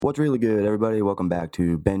What's really good, everybody? Welcome back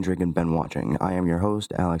to Ben Drinking, Ben Watching. I am your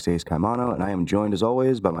host, Alex Ace Caimano, and I am joined as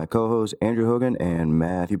always by my co-hosts Andrew Hogan and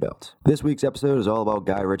Matthew Belt. This week's episode is all about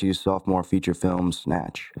Guy Ritchie's sophomore feature film,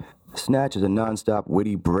 Snatch. Snatch is a non-stop,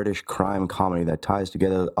 witty British crime comedy that ties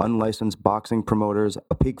together unlicensed boxing promoters,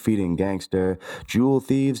 a pig-feeding gangster, jewel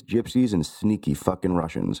thieves, gypsies, and sneaky fucking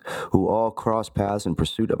Russians, who all cross paths in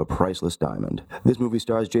pursuit of a priceless diamond. This movie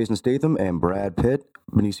stars Jason Statham and Brad Pitt,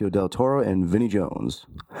 Benicio del Toro, and Vinnie Jones.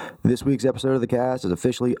 This week's episode of the cast is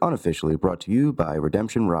officially, unofficially brought to you by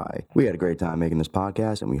Redemption Rye. We had a great time making this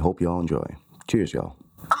podcast, and we hope you all enjoy. Cheers, y'all.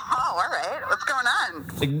 Oh, all right. What's going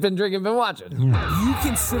on? Been drinking, been watching. You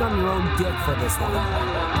can sit on your own dick for this one.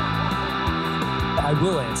 I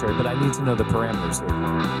will answer it, but I need to know the parameters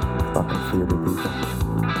here. Fucking theater people.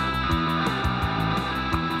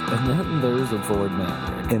 And then there's a Ford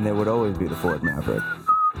Maverick. And there would always be the Ford Maverick.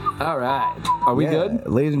 All right. Are we good?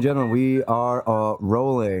 Ladies and gentlemen, we are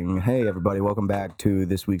rolling. Hey, everybody. Welcome back to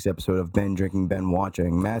this week's episode of Ben Drinking, Ben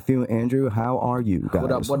Watching. Matthew, Andrew, how are you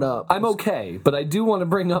guys? What up? I'm okay, but I do want to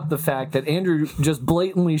bring up the fact that Andrew just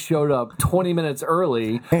blatantly showed up 20 minutes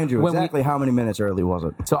early. Andrew, exactly how many minutes early was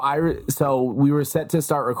it? So we were set to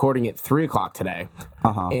start recording at 3:00 today,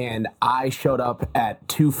 and I showed up at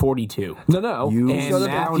 2:42. No. You and showed up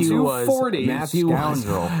at at 2:40. Matthew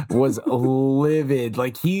was livid.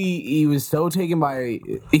 Like he was so taken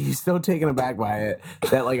aback by it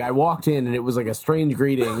that like I walked in and it was like a strange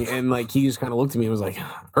greeting, and like he just kind of looked at me and was like,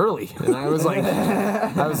 early, and I was like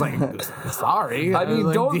sorry. I mean,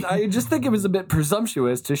 was like, I just think it was a bit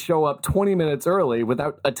presumptuous to show up 20 minutes early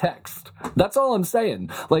without a text. That's all I'm saying.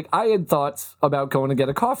 Like, I had thoughts about going to get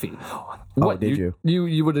a coffee. What, did you?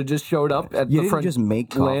 You would have just showed up at You the didn't front just make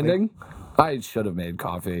coffee? landing? I should have made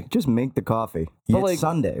coffee. Just make the coffee. But, It's like,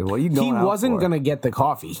 Sunday. What are you He going out wasn't for? gonna get the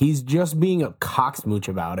coffee. He's just being a cocksmooch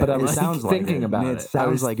about it. But I It was sounds thinking like about it. it. It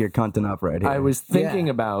sounds like you're cunting up right here. I was thinking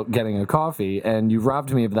about getting a coffee, and you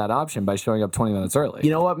robbed me of that option by showing up 20 minutes early.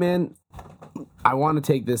 You know what, man? I want to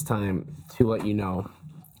take this time to let you know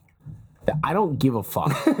that I don't give a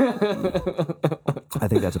fuck. I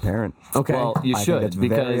think that's apparent. Okay. Well, you I think should, it's very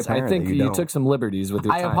because I apparent think that you you don't. took some liberties with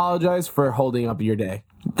your I time. apologize for holding up your day.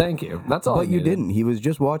 Thank you. That's all I But you needed. didn't. He was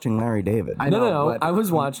just watching Larry David. I No, know, no. but- I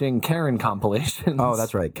was watching Karen compilations. Oh,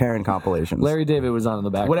 that's right. Karen compilations. Larry David was on in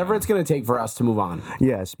the background. Whatever it's going to take for us to move on.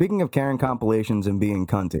 Yeah, speaking of Karen compilations and being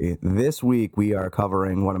cunty, this week we are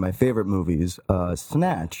covering one of my favorite movies,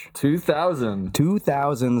 Snatch. 2000.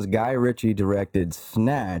 2000's Guy Ritchie directed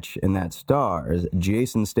Snatch, and that stars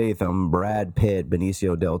Jason Statham, Brad Pitt,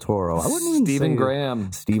 Benicio del Toro. I wouldn't even Stephen say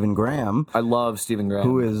Graham. Stephen Graham, I love Stephen Graham.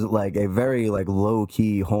 who is like a very like low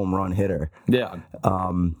key home run hitter. Yeah.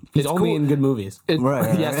 He's It's only cool. in good movies.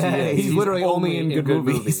 Right. Yes, he is. He's literally only in good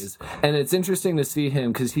movies. And it's interesting to see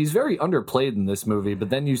him because he's very underplayed in this movie, but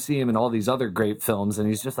then you see him in all these other great films, and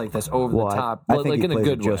he's just like this over the top, I but think like he in a plays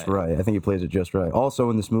good it just way. right. I think he plays it just right. Also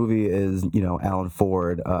in this movie is, Alan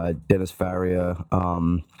Ford, Dennis Faria,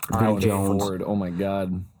 Vinnie Alan Jones, Ford. Oh my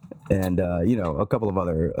God. and a couple of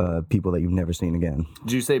other people that you've never seen again.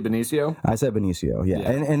 Did you say Benicio? I said Benicio, yeah.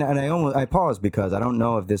 Yeah. And I paused because I don't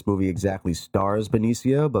know if this movie exactly stars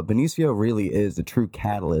Benicio, but Benicio really is the true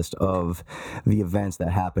catalyst of the events that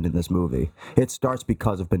happen in this movie. It starts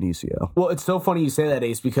because of Benicio. Well, it's so funny you say that,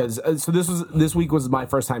 Ace, because this week was my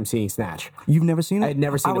first time seeing Snatch. You've never seen it? I had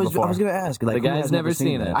never seen it before. I was going to ask. Like, The who guy's has never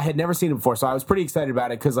seen it. I had never seen it before, so I was pretty excited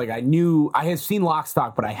about it because like I had seen Lock,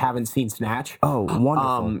 Stock, but I haven't seen Snatch. Oh,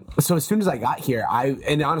 wonderful. So as soon as I got here,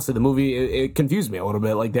 and honestly, the movie it confused me a little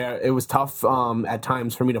bit. Like it was tough at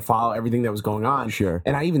times for me to follow everything that was going on. Sure.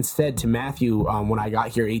 And I even said to Matthew when I got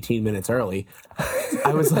here 18 minutes early,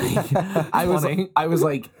 I was like, I was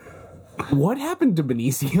like, what happened to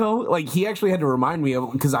Benicio? Like he actually had to remind me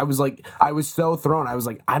of because I was so thrown. I was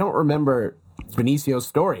like, I don't remember Benicio's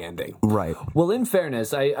story ending. Right. Well, in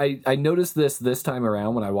fairness, I noticed this time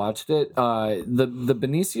around when I watched it. The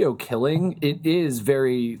Benicio killing, it is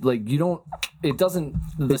very like you don't. It doesn't.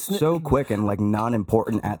 It's so quick and like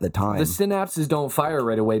non-important at the time. The synapses don't fire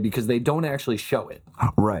right away because they don't actually show it.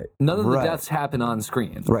 Right. None of the Right. deaths happen on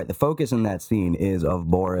screen. Right. The focus in that scene is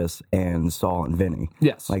of Boris and Saul and Vinny.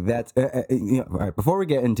 Yes. Like that's all right. Before we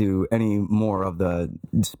get into any more of the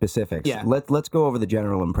specifics, Yeah. let's go over the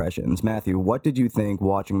general impressions. Matthew, what did you think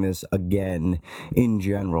watching this again in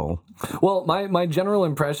general? Well, my general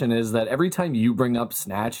impression is that every time you bring up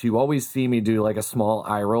Snatch, you always see me do like a small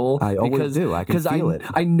eye roll. I always do. I can feel it.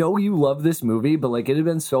 I know you love this movie, but like it had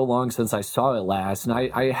been so long since I saw it last, and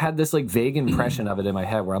I had this like vague impression of it in my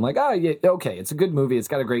head where I'm like, oh yeah, okay, it's a good movie, it's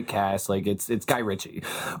got a great cast, like it's Guy Ritchie,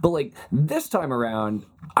 but like this time around,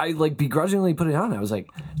 I like begrudgingly put it on. I was like,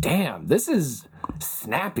 damn, this is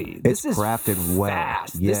snappy. It's This is crafted well.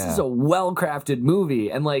 fast. Yeah. This is a well-crafted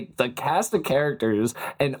movie, and like the cast of characters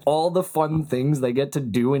and all the fun things they get to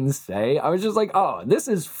do and say. I was just like, oh, this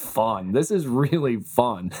is fun. This is really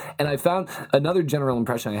fun. And I found another general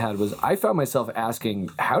impression I had was I found myself asking,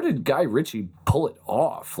 how did Guy Ritchie pull it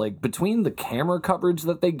off? Like between the camera coverage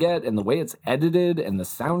that they get and the way it's edited and the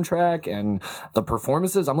soundtrack and the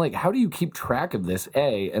performances, I'm like, how do you keep track of this?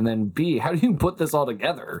 A, and then B, how do you put this all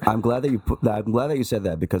together? I'm glad that you said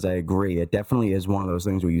that, because I agree. It definitely is one of those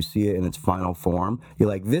things where you see it in its final form. You're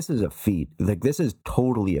like, this is a feat. Like, this is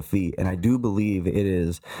totally a feat. And I do believe it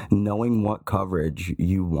is knowing what coverage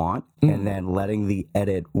you want and then letting the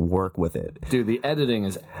edit work with it. Dude, the editing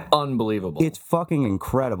is unbelievable. It's fucking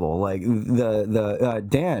incredible. Like the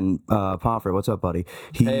Dan Pomfret, what's up, buddy?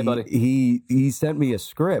 Hey, buddy. He sent me a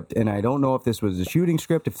script, and I don't know if this was a shooting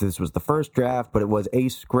script, if this was the first draft, but it was a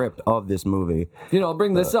script of this movie. You know, I'll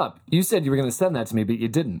bring this up. You said you were going to send that to me, but you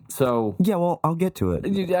didn't. So Yeah, well, I'll get to it.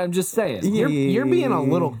 I'm just saying. You're being a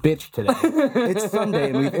little bitch today. It's Sunday,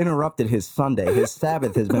 and we've interrupted his Sunday. His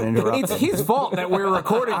Sabbath has been interrupted. It's his fault that we're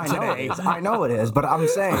recording today. I know it is, but I'm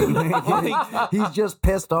saying he's just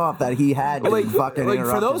pissed off that he had to fucking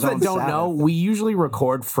interrupt for those his that own don't Sabbath. know, we usually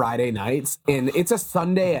record Friday nights, and it's a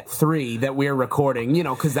Sunday at 3 that we're recording, you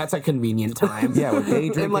know, because that's a convenient time. Yeah, we're day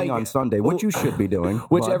drinking like, on Sunday, which you should be doing.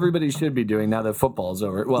 Which but- everybody should be doing now that football's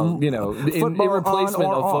over. Well, you know, in Football replacement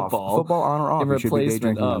on or of off. football. Football on or off. In You should be day replacement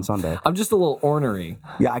drinking on of. Sunday. I'm just a little ornery.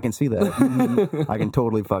 Yeah, I can see that. Mhm. I can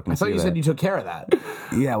totally fucking I thought see you that. said you took care of that.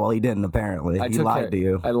 Yeah, well, he didn't, apparently. He lied to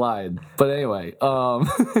you. I lied. But anyway,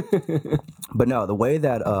 But no, the way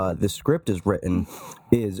that the script is written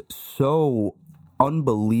is so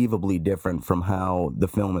unbelievably different from how the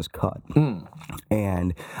film is cut.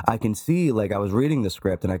 And I can see, like, I was reading the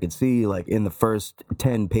script and I could see, like, in the first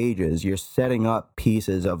 10 pages, you're setting up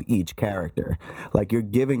pieces of each character. Like, you're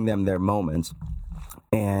giving them their moments.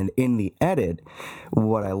 And in the edit,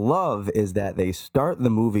 what I love is that they start the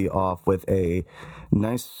movie off with a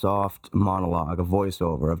nice soft monologue, a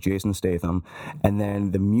voiceover of Jason Statham, and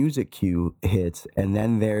then the music cue hits, and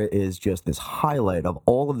then there is just this highlight of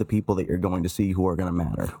all of the people that you're going to see who are going to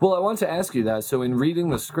matter. well, I want to ask you that. So in reading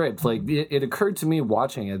the script, like it occurred to me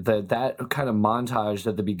watching it that kind of montage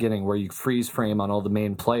at the beginning where you freeze frame on all the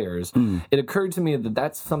main players, it occurred to me that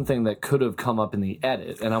that's something that could have come up in the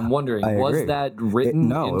edit. And I'm wondering, I was agree. that written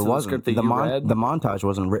No, into it the wasn't. script that you read? The montage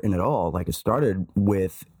wasn't written at all. Like, it started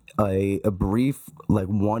with a brief, like,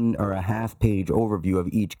 1.5 page overview of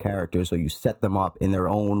each character, so you set them up in their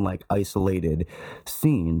own, like, isolated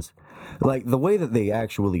scenes. Like, the way that they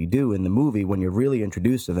actually do in the movie when you're really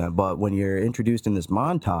introduced to them, but when you're introduced in this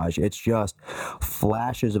montage, it's just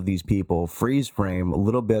flashes of these people, freeze frame, a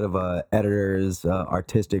little bit of a editor's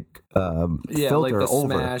artistic filter like the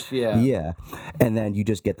over. smash, yeah. Yeah. And then you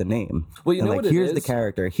just get the name. Well, you and know like, what it here's the is?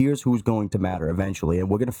 character, here's who's going to matter eventually, and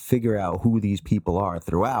we're going to figure out who these people are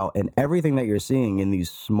throughout. And everything that you're seeing in this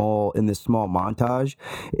small montage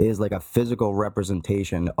is like a physical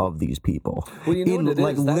representation of these people. Well, you know in what it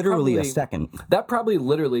like is? That literally a probably- second. That probably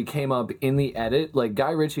literally came up in the edit. Like,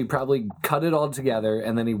 Guy Ritchie probably cut it all together,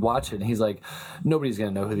 and then he watched it, and he's like, nobody's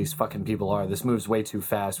going to know who these fucking people are. This moves way too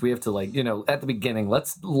fast. We have to, like, you know, at the beginning,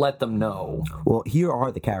 let's let them know. Well, here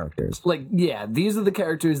are the characters. Like, yeah, these are the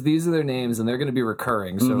characters, these are their names, and they're going to be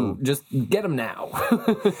recurring. So just get them now.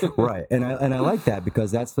 Right. And I like that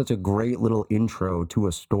because that's such a great little intro to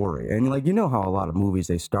a story. And like, you know how a lot of movies,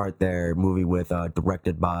 they start their movie with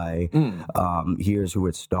directed by, here's who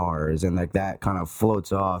it stars, and like that kind of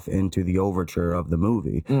floats off into the overture of the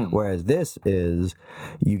movie. Whereas this is,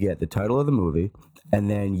 you get the title of the movie, and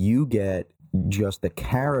then you get just the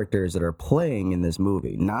characters that are playing in this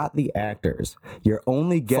movie, not the actors. You're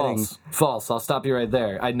only getting False. I'll stop you right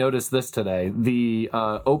there. I noticed this today. The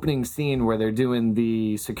opening scene where they're doing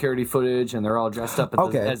the security footage and they're all dressed up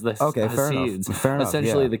as the fair seeds. enough. Fair enough,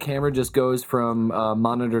 Essentially, yeah. the camera just goes from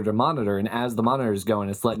monitor to monitor, and as the monitor is going,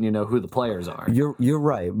 it's letting you know who the players are. You're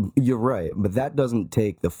right, but that doesn't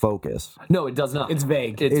take the focus. No, it does not. It's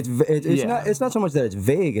vague. It's yeah. not. It's not so much that it's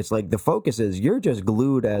vague. It's like the focus is you're just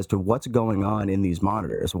glued as to what's going on in these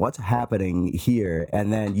monitors, what's happening here,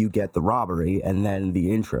 and then you get the robbery, and then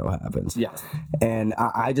the intro happens. Yes. And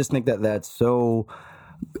I just think that that's so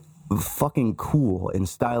fucking cool in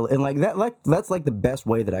style, and like that, like that's like the best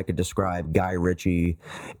way that I could describe Guy Ritchie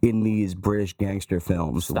in these British gangster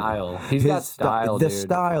films. Style. He's got style, The dude.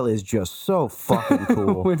 style is just so fucking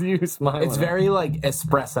cool. With you smiling. It's very like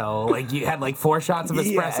espresso. Like you had like 4 shots of Yeah,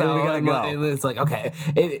 espresso. and we gotta go. And it's like, okay.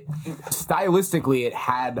 Stylistically, it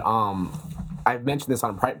had I've mentioned this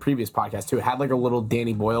on previous podcasts too. It had like a little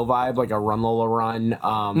Danny Boyle vibe, like a Run Lola Run,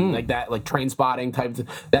 like that, like Train Spotting type.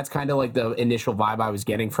 That's kind of like the initial vibe I was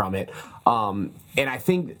getting from it. And I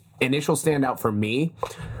think initial standout for me.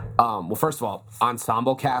 Well, first of all,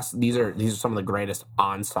 ensemble cast. These are some of the greatest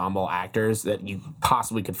ensemble actors that you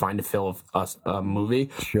possibly could find to fill a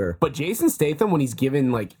movie. Sure. But Jason Statham, when he's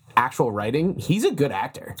given like actual writing, he's a good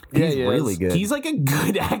actor. He's really good. He's like a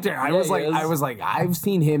good actor. I was like, I've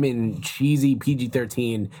seen him in cheesy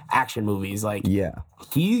PG-13 action movies. Like, Yeah.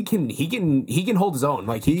 he can hold his own.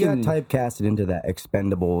 Like He got typecasted into that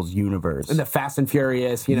Expendables universe. in the Fast and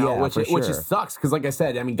Furious, you know, Yeah, which for which sure. just sucks because, like I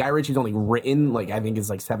said, I mean, Guy Ritchie's only written like I think it's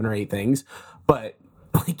like 7 or 8 things, but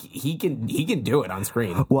like he can do it on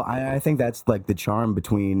screen. Well, I think that's like the charm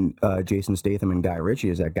between Jason Statham and Guy Ritchie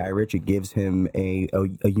is that Guy Ritchie gives him a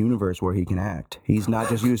universe where he can act. He's not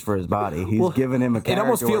just used for his body. He's given him a character. It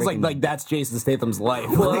almost feels where he like can- that's Jason Statham's life.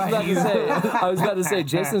 Well, I was about to say,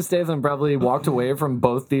 Jason Statham probably walked away from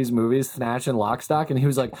both these movies, Snatch and Lock, Stock, and he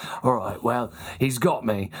was like, all right, well, he's got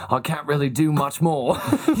me. I can't really do much more.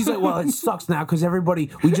 He's like, well, it sucks now because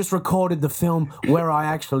we just recorded the film where I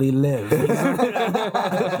actually live.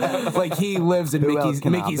 Like he lives in Who else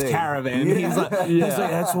can I Mickey's be? Caravan. Yeah. He's like,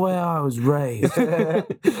 that's where I was raised.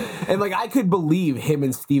 And like I could believe him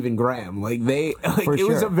and Stephen Graham. Like For it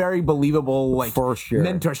was sure. a very believable like For sure.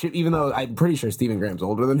 mentorship. Even though I'm pretty sure Stephen Graham's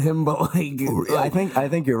older than him, but like I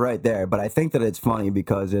think you're right there, but I think that it's funny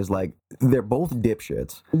because there's like they're both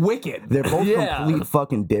dipshits. wicked. They're both Yeah. complete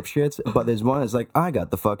fucking dipshits, but there's one that's like, I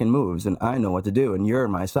got the fucking moves and I know what to do, and you're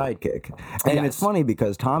my sidekick. And Yes. it's funny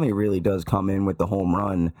because Tommy really does come in with the home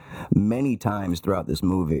run many times throughout this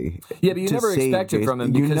movie. Yeah, but you to never save expect it Jason- from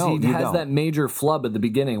him You because know, he you has don't. that major flub at the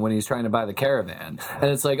beginning when he's trying to buy the caravan.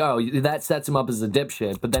 And it's like, oh, that sets him up as a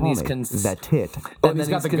dipshit, but then he's Tommy, that tit. And he's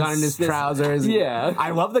got the gun in his trousers. Yeah.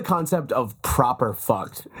 I love the concept of proper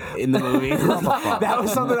fucked in the movie. That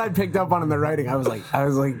was something I picked up on in the writing. I was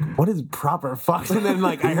like, what is proper fucked? And then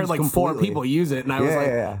like I heard like 4 Completely. people use it, and I was Yeah, like,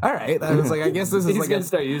 yeah. all right. I was like, I guess this is He's like gonna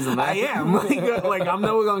start using that. I am like I'm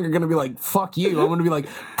no longer gonna be like fuck you. I'm gonna be like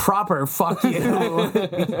proper fuck you.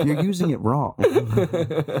 You're using it wrong.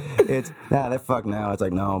 It's they're fucked now. It's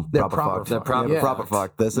like no, They're proper proper fucked. fucked. proper Yeah, proper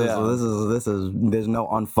fucked. fucked. This is there's no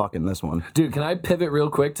unfucking this one. Dude, can I pivot real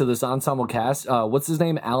quick to this ensemble cast? What's his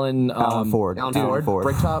name? Alan Ford. Alan Alan Ford,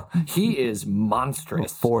 Bricktop. He is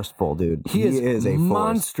monstrous. Forceful, dude. He is a force.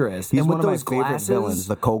 monstrous. He's And one with of my those favorite glasses- villains.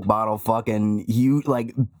 The Coke bottle, fucking huge,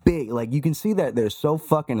 like big. Like you can see that they're so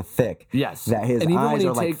fucking thick. Yes. That his And even when eyes he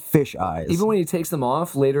are like take- fish eyes. Even when he takes them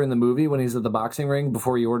off later in the movie, when he's at the boxing ring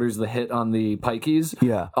before he orders the hit on the pikeys.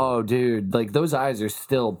 Yeah. Oh, dude, like those eyes are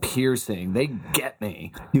still piercing. They get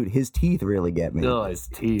me. dude, his teeth really get me. Oh, his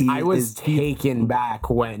teeth. I was his teeth- taken back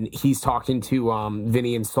when he's talking to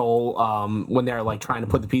Vinny and Soul when they're like trying to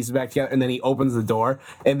put the pieces back together, and then he opens the door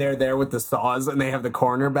and they're there with the saws and they have the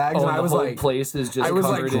coroner bags, Oh, and and I the was whole like, place is just I was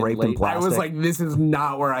covered like in draped in lace. plastic. I was like, this is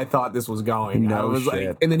not where I thought this was going. No I was shit.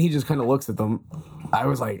 like, and then he just kind of looks at them. I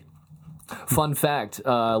was like, Fun fact,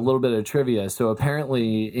 a little bit of trivia. So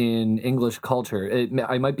apparently in English culture,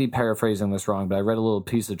 I might be paraphrasing this wrong, but I read a little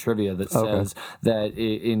piece of trivia that says that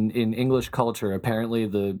in English culture, apparently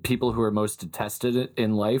the people who are most detested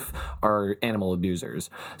in life are animal abusers.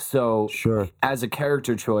 So Sure. as a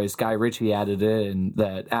character choice, Guy Ritchie added in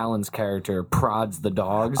that Alan's character prods the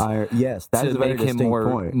dogs Yes, that is to a very make him distinct more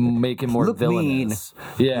point. make him more Look mean. villainous.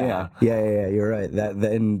 Yeah. Yeah. You're right.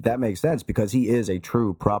 That makes sense because he is a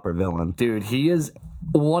true proper villain. Dude, he is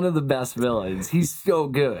one of the best villains. He's so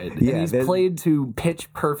good. Yeah, and he's there's- played to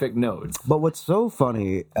pitch perfect notes. But what's so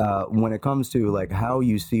funny when it comes to like how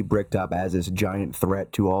you see Bricktop as this giant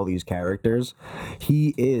threat to all these characters,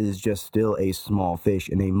 he is just still a small fish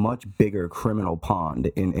in a much bigger criminal pond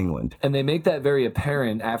in England. And they make that very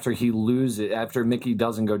apparent after he loses, after Mickey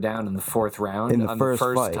doesn't go down in the 4th round In the on first the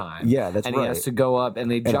first fight. time. Yeah, that's and he right. has to go up, and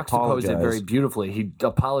they juxtapose it apologize. very beautifully. He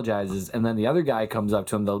apologizes, and then the other guy comes up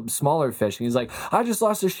to him, the smaller fish, and he's like, I just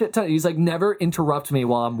lost a shit ton. He's like, never interrupt me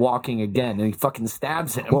while I'm walking again. And he fucking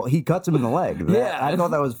stabs him. Well, he cuts him in the leg. Yeah. I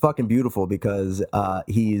thought that was fucking beautiful because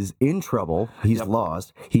he's in trouble. He's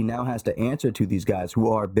lost. He now has to answer to these guys who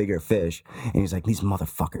are bigger fish. And he's like, these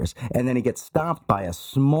motherfuckers. And then he gets stopped by a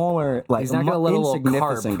smaller, like, He's not gonna let a little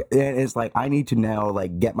insignificant. carp. And it's like, I need to now,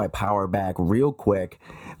 like, get my power back real quick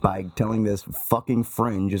by telling this fucking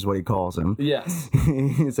fringe, is what he calls him. Yes.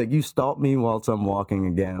 It's like, you stop me whilst I'm walking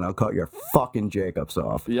again, and I'll cut your fucking jig handcuffs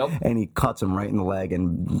off. Yep. And he cuts him right in the leg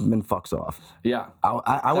and fucks off. Yeah.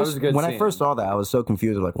 I was was a good when scene. I first saw that, I was so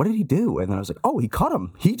confused. I'm like, what did he do? And then I was like, oh, he cut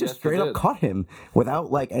him. He just Yes, he straight up did. cut him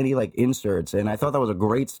without like any like inserts. And I thought that was a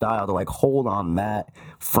great style to like hold on that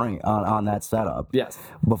frame on that setup. Yes.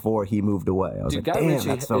 Before he moved away, I was Dude, like, Guy damn, Ritchie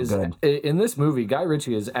that's so is good. in this movie. Guy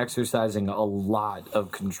Ritchie is exercising a lot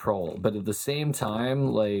of control, but at the same time,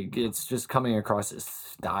 like it's just coming across as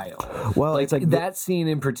style. Well, like, it's like that scene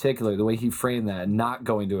in particular, the way he framed that, not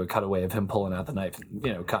going to a cutaway of him pulling out the knife,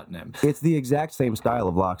 and, cutting him. It's the exact same style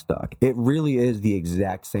of Lock, Stock. It really is the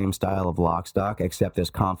exact same style of Lock, Stock, except there's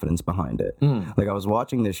confidence behind it. Like I was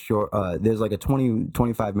watching this short, there's like a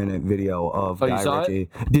 25 minute video of Oh, you Guy saw it? Ritchie.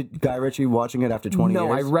 Did Guy Ritchie watching it after 20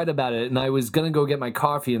 No, years? I read about it, and I was gonna go get my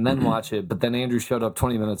coffee and then watch it, but then Andrew showed up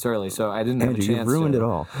 20 minutes early, so I didn't have Andrew, a chance. you've ruined to. it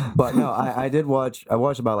all. But no, I did watch. I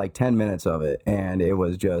watched about like 10 minutes of it, and it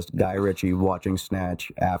was just Guy Ritchie watching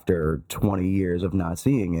Snatch after 20 years of not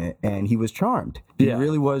seeing it, and he was charmed. He Yeah.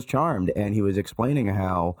 really was charmed, and he was explaining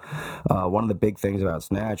how one of the big things about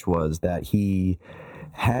Snatch was that he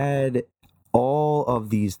had all of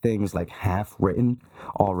these things like half written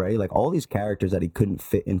already, like all these characters that he couldn't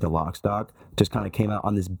fit into Lock, Stock just kind of came out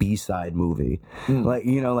on this B-side movie. Like,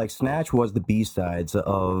 like Snatch was the B-sides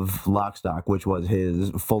of Lock, Stock, which was his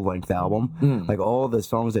full-length album. Like all the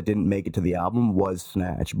songs that didn't make it to the album was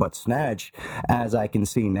Snatch. But Snatch, as I can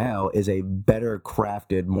see now, is a better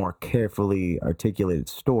crafted, more carefully articulated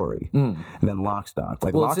story than Lock, Stock.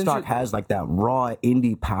 Like Well, Lock, it's Stock has like that raw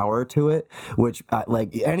indie power to it, which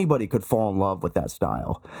like anybody could fall in love with that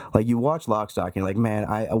style. Like you watch Lock, Stock and you're like, man,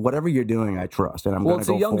 whatever you're doing, I trust, and I'm Well, gonna it's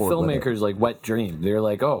go a young forward with it. filmmaker's like wet dream. They're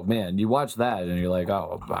like, oh man, you watch that, and you're like,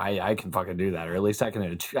 oh, I can fucking do that, or at least I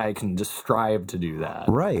can just strive to do that.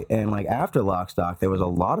 Right. And like after Lock, Stock, there was a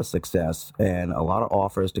lot of success and a lot of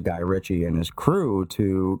offers to Guy Ritchie and his crew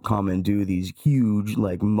to come and do these huge,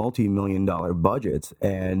 like multi-million-dollar budgets.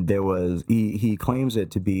 And there was, he claims it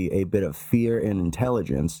to be a bit of fear and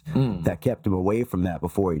intelligence that kept him away from that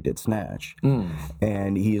before he did Snatch.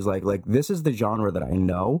 And he's like, this is the genre that I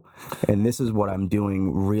know, and this is what I'm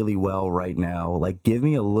doing really well right now. Like, give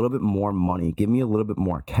me a little bit more money, give me a little bit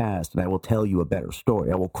more cast, and I will tell you a better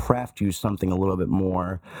story. I will craft you something a little bit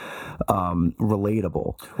more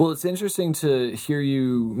relatable. Well, it's interesting to hear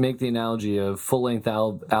you make the analogy of full-length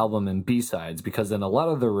album and B-sides, because in a lot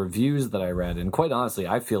of the reviews that I read, and quite honestly,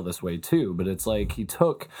 I feel this way too, but it's like he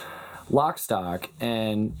took Lock, Stock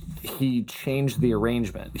and he changed the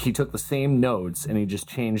arrangement. He took the same notes and he just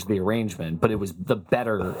changed the arrangement, but it was the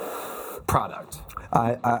better product.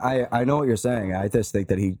 I know what you're saying. I just think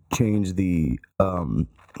that he changed the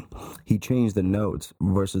notes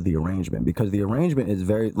versus the arrangement, because the arrangement is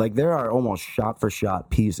very, like, there are almost shot for shot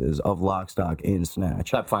pieces of Lock, Stock in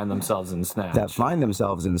Snatch That find themselves in Snatch.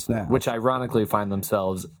 which Which ironically find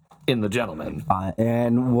themselves in The Gentleman.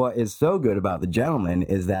 and what is so good about The Gentleman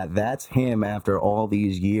is that that's him after all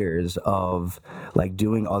these years of like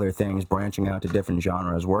doing other things, branching out to different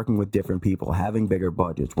genres, working with different people, having bigger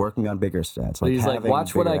budgets, working on bigger sets. Like He's like, having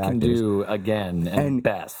watch what I bigger can actors. do again and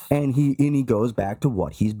best. And he goes back to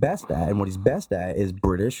what he's best at, and what he's best at is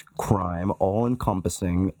British crime, all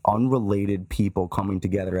encompassing, unrelated people coming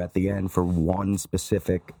together at the end for one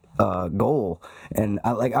specific goal. And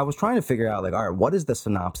I was trying to figure out, like, all right, what is the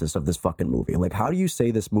synopsis of this fucking movie? Like, how do you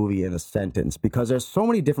say this movie in a sentence? Because there's so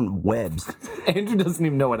many different webs. Andrew doesn't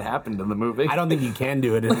even know what happened in the movie. I don't think you can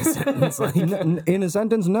do it in a sentence. Like, In a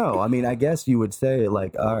sentence, no. I mean, I guess you would say,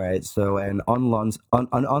 like, all right, so an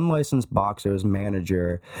unlicensed boxer's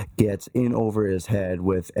manager gets in over his head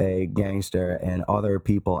with a gangster, and other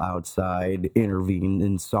people outside intervene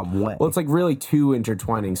in some way. well, it's like really two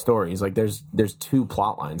intertwining stories. Like there's two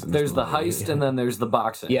plot lines. In this There's the movie. heist and then there's the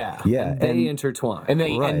boxing. Yeah. Yeah, And they and- intertwine. And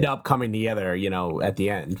they Right. end up coming together, at the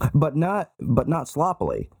end. but not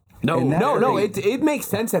sloppily. No, In that No, area- it makes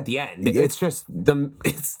sense at the end. It's just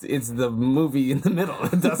it's the movie in the middle.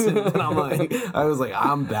 It doesn't. And I was like,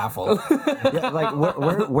 I'm baffled. Yeah, like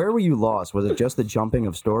where were you lost? Was it just the jumping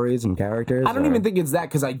of stories and characters? I don't or- even think it's that,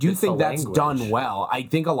 because I do It's think the that's language. done well. I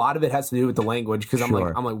think a lot of it has to do with the language, because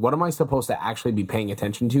Sure. I'm like, what am I supposed to actually be paying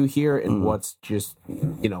attention to here, and what's just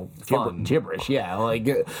Fun. gibberish? Yeah,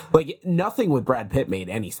 like nothing with Brad Pitt made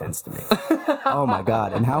any sense to me. Oh my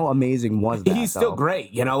god! And how amazing was that? He's still though?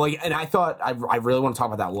 great, like, and I thought I really want to talk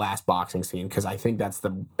about that last boxing scene because I think that's the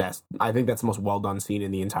best. I think that's the most well done scene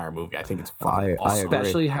in the entire movie. I think it's fucking awesome.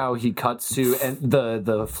 Especially how he cuts to and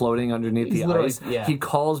the floating underneath the ice. Yeah. He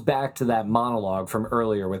calls back to that monologue from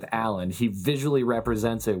earlier with Alan. He visually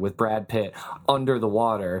represents it with Brad Pitt under the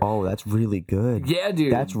water. Oh, that's really good. Yeah,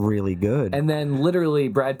 dude. That's really good. And then literally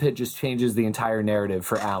Brad Pitt just changes the entire narrative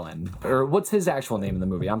for Alan. Or what's his actual name in the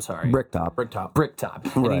movie? I'm sorry. Bricktop. Bricktop.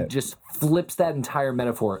 And he Right. just flips that entire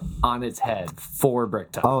metaphor on its head for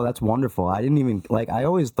Bricktop. Oh, that's wonderful. I didn't even I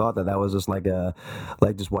always thought that was just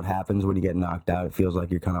just what happens when you get knocked out. It feels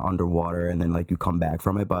like you're kind of underwater and then you come back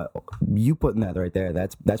from it. But you putting that right there,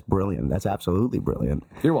 that's brilliant. That's absolutely brilliant.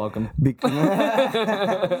 You're welcome. Because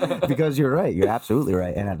you're right. You're absolutely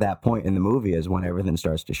right. And at that point in the movie is when everything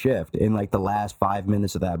starts to shift. In the last 5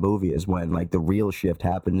 minutes of that movie is when the real shift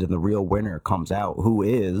happens and the real winner comes out, who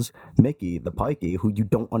is Mickey, the Pikey, who you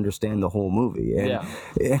don't understand the whole movie. And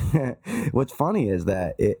what's funny is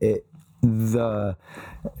that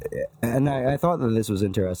I thought that this was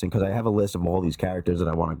interesting because I have a list of all these characters that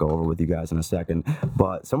I want to go over with you guys in a second.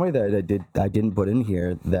 But somebody that I didn't put in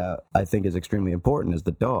here that I think is extremely important is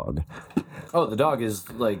the dog. Oh, the dog is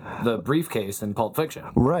like the briefcase in Pulp Fiction.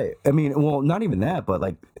 Right. I mean, well, not even that, but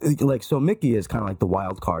so Mickey is kind of like the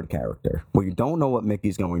wild card character where you don't know what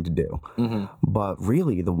Mickey's going to do. Mm-hmm. But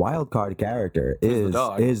really, the wild card character is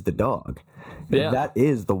the dog. Yeah. That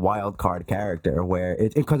is the wild card character where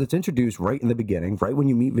because it's introduced right in the beginning, right when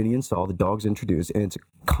you meet Vinny and Saul, the dog's introduced and it's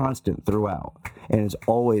constant throughout and it's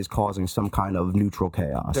always causing some kind of neutral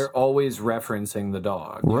chaos. They're always referencing the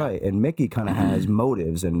dog. Right. And Mickey kind of has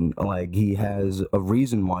motives and he has a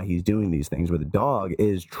reason why he's doing these things, where the dog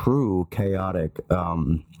is true chaotic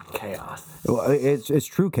chaos. Well, it's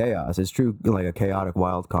true chaos. It's true a chaotic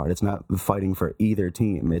wild card. It's not fighting for either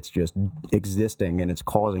team. It's just existing and it's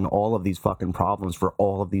causing all of these fucking problems for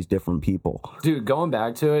all of these different people. Dude, going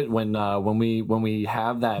back to it when we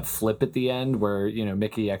have that flip at the end where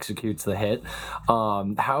Mickey executes the hit,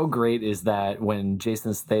 how great is that when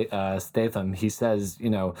Jason Statham, he says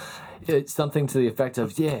it's something to the effect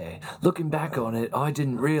of, looking back on it, I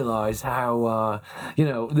didn't realize how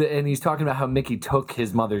and he's talking about how Mickey took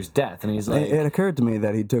his mother's death, and he's like, it occurred to me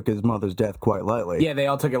that he took his mother's death quite lightly. Yeah, they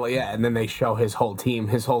all took it. And then they show his whole team,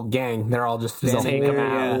 his whole gang. They're all just take him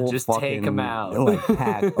out. Just take him out.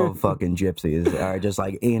 Pack of fucking gypsies are just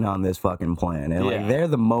in on this fucking plan, and they're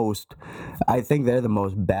the most. I think they're the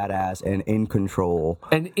most badass and in control.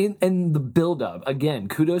 And the build up again.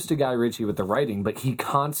 Kudos to Guy Ritchie with the writing, but he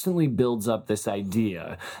constantly builds up this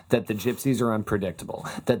idea that the gypsies are unpredictable,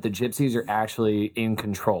 that the gypsies are actually in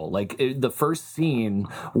control. The first scene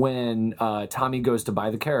when Tommy goes to buy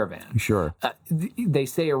the caravan. Sure. They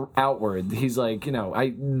say outward, he's like,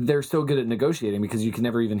 they're so good at negotiating because you can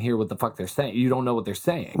never even hear what the fuck they're saying. You don't know what they're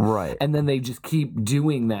saying. Right. And then they just keep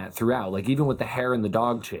doing that throughout, even with the hare and the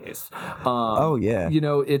dog chase.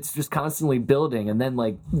 It's just constantly building, and then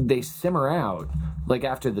they simmer out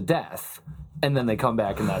after the death. And then they come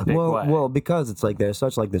back in that big way. Well, because it's there's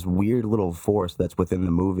such this weird little force that's within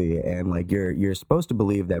the movie, and you're supposed to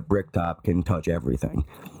believe that Bricktop can touch everything.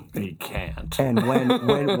 He can't. And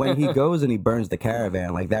when he goes and he burns the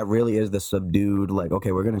caravan, that really is the subdued,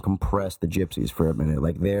 okay, we're going to compress the gypsies for a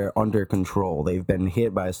minute. They're under control. They've been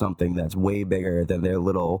hit by something that's way bigger than their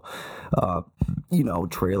little,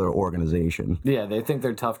 trailer organization. Yeah, they think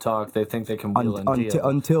they're tough talk. They think they can wheel and deal.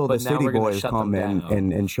 Until the city boys come in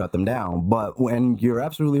and shut them down. But when you're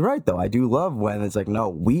absolutely right, though. I do love when it's no,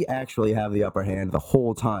 we actually have the upper hand the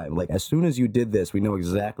whole time. As soon as you did this, we know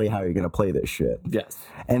exactly how you're going to play this shit. Yes.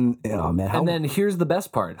 And oh man, and then here's the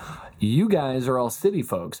best part: you guys are all city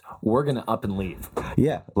folks. We're gonna up and leave.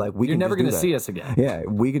 Yeah, you're never gonna see us again. Yeah,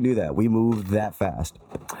 we can do that. We move that fast.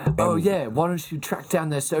 Oh yeah, why don't you track down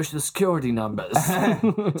their social security numbers?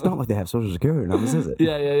 It's not like they have social security numbers, is it?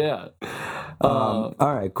 Yeah. All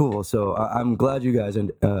right, cool. So I'm glad you guys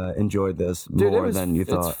enjoyed this more than you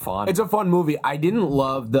thought. It's fun. It's a fun movie. I didn't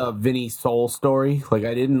love the Vinny Soul story. I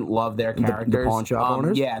didn't love their characters. The pawn shop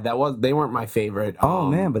owners. Yeah, they weren't my favorite. Oh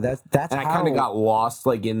man, but that's and I kind of got lost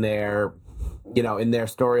in their in their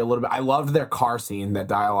story a little bit. I loved their car scene, that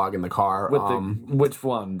dialogue in the car. With which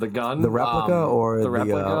one? The gun? The replica or the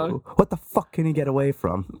replica? What the fuck can he get away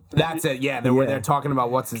from? That's it. Yeah, where they're talking about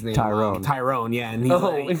what's his name? Tyrone. Yeah, and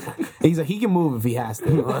he's like he can move if he has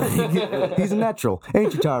to. He's a natural,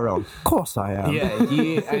 ain't you, Tyrone? Of course I am.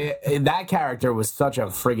 Yeah, that character was such a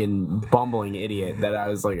friggin' bumbling idiot that I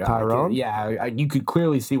was like, Tyrone. You could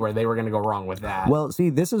clearly see where they were going to go wrong with that. Well, see,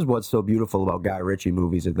 this is what's so beautiful about Guy Ritchie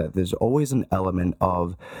movies is that there's always an element element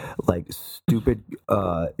of like stupid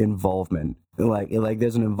involvement. Like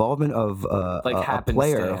there's an involvement of a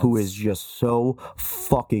player who is just so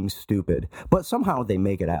fucking stupid, but somehow they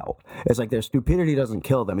make it out. It's like their stupidity doesn't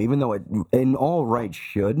kill them, even though it in all rights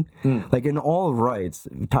should. Like in all rights,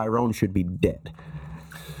 Tyrone should be dead.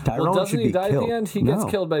 Tyrone doesn't should he be die killed. at the end? He gets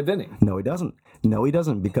killed by Vinny. No, he doesn't. No, he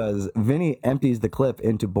doesn't, because Vinny empties the clip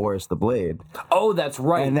into Boris the Blade. Oh, that's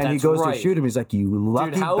right. And then he goes to shoot him. He's like, "You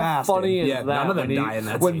lucky Dude, how bastard!" funny is that? none of them when die in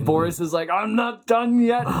that when scene. Boris is like, "I'm not done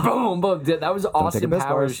yet." Boom, boom. That was Austin piss, Powers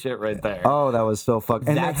Boris. shit right there. Oh, that was so fucking.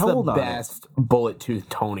 And That's they held the on it. best Bullet Tooth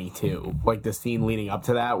Tony too. Like the scene leading up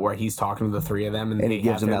to that, where he's talking to the three of them, and he they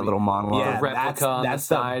gives have him to- that little monologue. Yeah, The replica on the the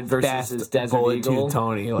side versus best his Desert Bullet Eagle. Tooth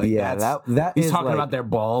Tony. Like, Yeah, that he's is talking like- about their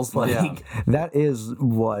balls. Like, Yeah. That is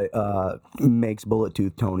what makes Bullet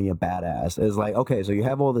Tooth Tony a badass. Is like, okay, so you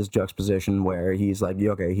have all this juxtaposition where he's like,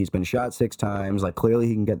 okay, he's been shot 6 times. Like, clearly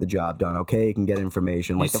he can get the job done. Okay, he can get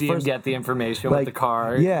information. You Like see the first, him get the information like, with the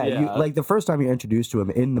car. Yeah, like the first time you're introduced to him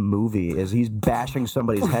in the movie is he's bashing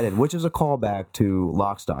somebody's head in, which is a callback to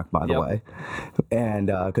Lock, Stock, by the Yep. way, and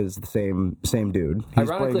because it's the same dude. He's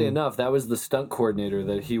Ironically playing enough, that was the stunt coordinator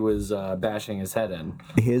that he was bashing his head in.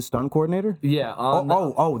 his stunt coordinator. Yeah,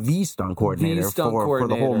 The stunt coordinator, the stunt for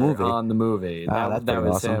coordinator the whole movie. on the movie. that's That pretty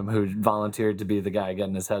was awesome. him who volunteered to be the guy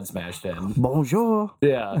getting his head smashed in. Bonjour.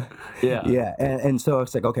 Yeah, yeah. Yeah, and so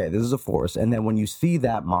it's like, okay, this is a force, and then when you see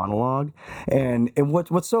that monologue, and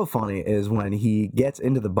what's so funny is when he gets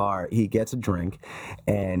into the bar, he gets a drink,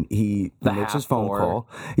 and he makes his phone half-pour. call.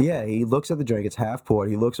 Yeah, he looks at the drink; it's half poured.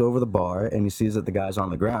 He looks over the bar, and he sees that the guy's on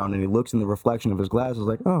the ground, and he looks in the reflection of his glasses,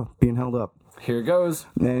 like, oh, being held up. Here goes.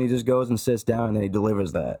 And then he just goes and sits down, and then he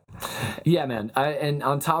delivers that. Yeah, man. And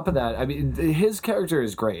on top of that, I mean, his character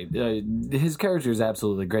is great. His character is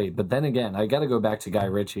absolutely great. But then again, I got to go back to Guy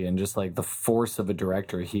Ritchie and just like the force of a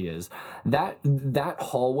director he is. That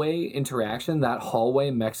hallway interaction, that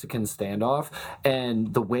hallway Mexican standoff,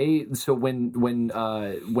 and the way. So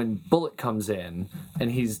when Bullet comes in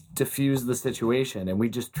and he's diffused the situation, and we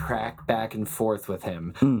just track back and forth with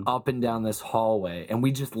him up and down this hallway, and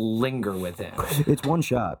we just linger with him. It's one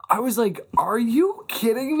shot. I was like, are you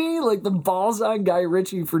kidding me? Like, the balls on Guy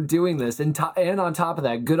Ritchie for doing this. And on top of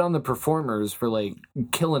that, good on the performers for, like,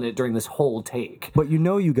 killing it during this whole take. But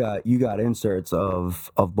you got inserts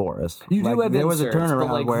of Boris. You do have there inserts, was a turnaround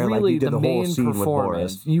but, like, where really you did the the whole main scene with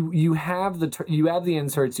Boris. performance, you have the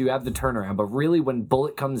inserts, you have the turnaround, but really when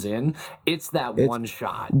Bullet comes in, it's that one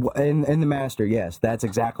shot. In the Master, yes, that's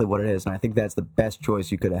exactly what it is, and I think that's the best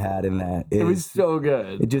choice you could have had in that. It was so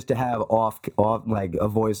good. Just to have off like a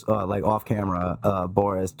voice like off camera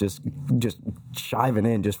Boris just chiving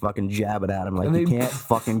in, just fucking jabbing at him like, you can't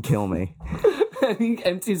fucking kill me. And he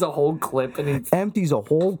empties a whole clip, and he Empties a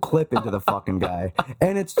whole clip into the fucking guy,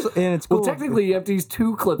 and it's cool. well, technically, he empties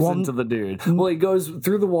 2 clips into the dude. Well, he goes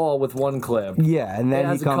through the wall with 1 clip. Yeah, and then It he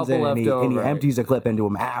has a comes couple in and he left over. empties a clip into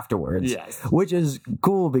him afterwards. Yes. Which is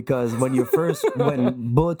cool because when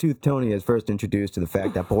Bullet Tooth Tony is first introduced to the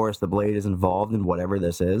fact that Boris the Blade is involved in whatever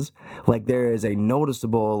this is, like there is a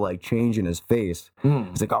noticeable like change in his face.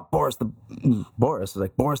 He's like, oh, Boris is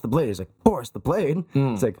like, Boris the Blade. He's like, Boris the Blade?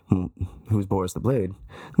 It's like, who's Boris the Blade?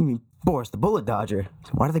 I mean, Boris the Bullet Dodger.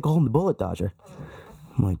 So why do they call him the Bullet Dodger?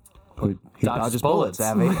 I'm like, he dodges bullets,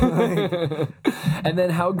 Abby. And then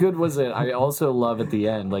how good was it? I also love at the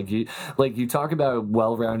end, like you talk about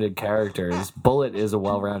well-rounded characters. Bullet is a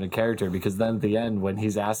well-rounded character because then at the end when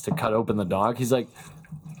he's asked to cut open the dog, he's like,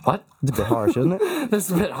 what? It's a bit harsh, isn't it? That's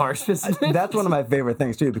a bit harsh, isn't it? That's one of my favorite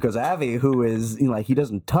things too, because Avi, who is like, he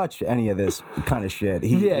doesn't touch any of this kind of shit.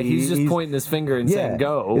 He's just pointing his finger and saying,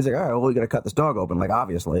 "Go." He's like, all right, well, we got to cut this dog open, like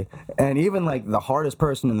obviously. And even like the hardest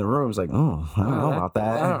person in the room is like, oh, I don't know about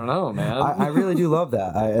that. I don't know, man. I really do love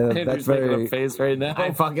that. That's Andrew's making very. a face right now. I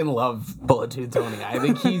fucking love Bullet Tooth Tony. I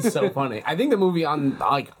think he's so funny. I think the movie on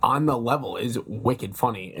the level is wicked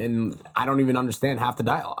funny, and I don't even understand half the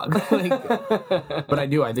dialogue. But I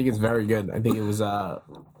do. I think it's very good. I think it was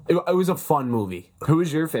it was a fun movie. Who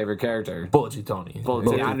is your favorite character? Bullet Tooth Tony. Bullet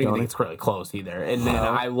Tooth I don't even Tony. think it's really close either. And then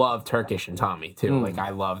I love Turkish and Tommy too. Like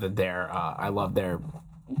I love that I love their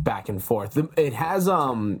back and forth. It has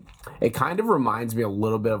it kind of reminds me a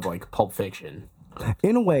little bit of like Pulp Fiction.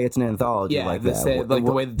 In a way, it's an anthology like that. Like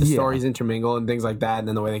the way that the Yeah. stories intermingle and things like that, and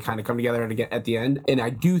then the way they kind of come together at the end. And I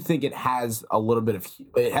do think it has a little bit of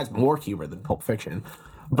it has more humor than Pulp Fiction.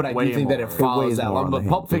 But I Way do think that it more. follows weighs that more line. on But the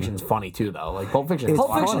Pulp hand. Fiction's funny too, though. Like Pulp Fiction's Pulp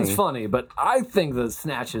funny. Fiction's funny, but I think the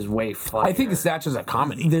Snatch is way funny. I think the Snatch is a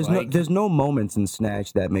comedy. There's no moments in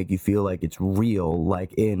Snatch that make you feel like it's real,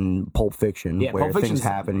 like in Pulp Fiction, Yeah, where Pulp things Fiction's-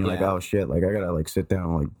 happen. You're like, yeah. oh shit, like I gotta like sit down,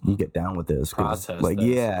 and, like get down with this. 'cause, Process like this.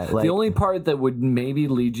 yeah, like the only part that would maybe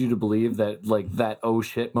lead you to believe that like that oh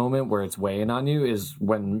shit moment where it's weighing on you is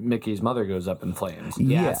when Mickey's mother goes up in flames.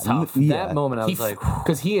 yeah, It's tough. yeah. That moment I was like,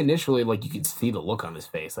 because he initially, like, you could see the look on his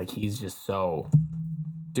face. Like, he's just so.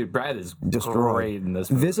 dude, Brad is Destroyed. great in this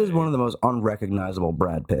movie. This is one of the most unrecognizable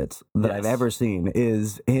Brad Pitts that I've Yes. ever seen.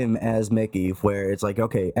 Is him as Mickey, where it's like,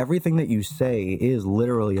 okay, everything that you say is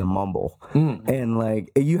literally a mumble, and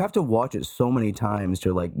like you have to watch it so many times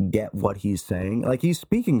to like get what he's saying. Like he's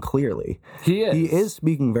speaking clearly. He is. He is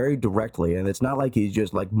speaking very directly, and it's not like he's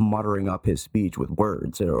just like muttering up his speech with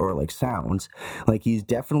words or like sounds. Like he's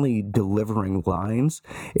definitely delivering lines.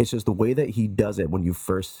 It's just the way that he does it when you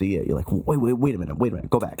first see it. You're like, wait a minute,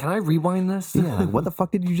 go back. Can I rewind this? Yeah, like, what the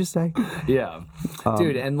fuck did you just say? Yeah,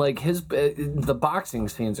 dude, and like the boxing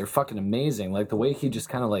scenes are fucking amazing. Like the way he just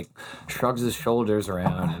kind of like shrugs his shoulders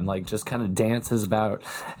around and like just kind of dances about,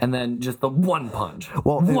 and then just the one punch.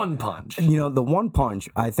 One punch. You know, the one punch,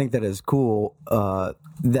 I think that is cool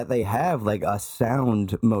that they have like a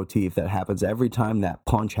sound motif that happens every time that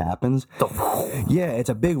punch happens. Yeah, it's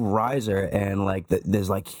a big riser, and like there's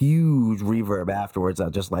like huge reverb afterwards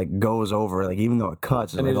that just like goes over, like even though it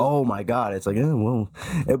cuts, it's like, oh my god, it's like,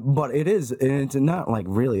 but it is, and it's not like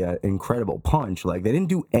really an incredible punch. Like they didn't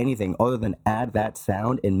do anything other than add that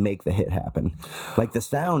sound and make the hit happen. Like the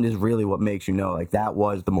sound is really what makes you know like that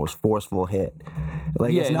was the most forceful hit.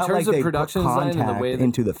 Like Yeah, it's in not terms like of they production put design and the contact way that-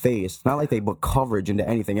 into the face. It's not like they put coverage into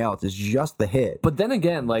anything else. It's just the hit. But then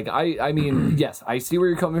again, like I mean, yes, I see where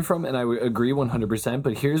you're coming from, and I would agree 100%.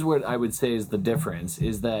 But here's what I would say is the difference: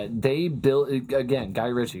 is that they built again, Guy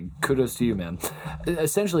Ritchie. Kudos to you, man.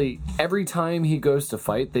 Essentially, every time he goes to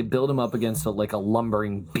fight, they build him up against a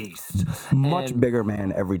lumbering beast, Much And- bigger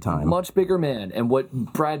man every time. much bigger man. And what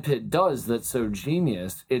Brad Pitt does that's so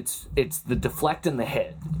genius, it's the deflect and the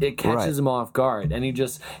hit. It catches Right. him off guard, and he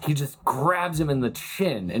just grabs him in the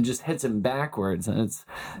chin and just hits him backwards. And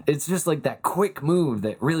it's just like that quick move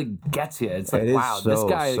that really gets you. It's like, It is wow, this so,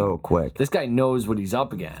 guy so quick. This guy knows what he's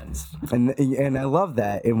up against. And I love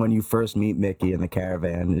that. And when you first meet Mickey in the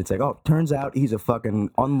caravan, it's like, oh, turns out he's a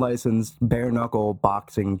fucking unlicensed bare knuckle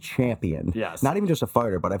boxing champion. Yes. Not even just a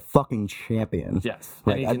fighter, but a fucking champion. Yes. And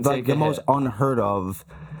Like, he can like take the a most hit. unheard of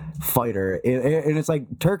fighter. And it's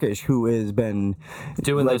like Turkish, who has been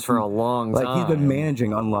Doing like, this for a long like he's been time.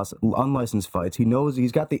 managing unlicensed fights. He knows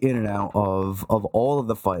he's got the in and out of all of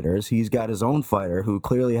the fighters. He's got his own fighter who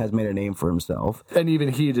clearly has made a name for himself. And even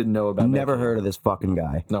he didn't know about Never Mickey. heard of this fucking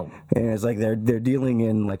guy. No. And it's like they're dealing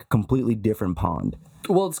in like a completely different pond.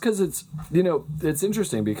 Well, it's because it's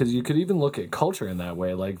interesting because you could even look at culture in that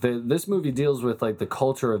way. Like this movie deals with like the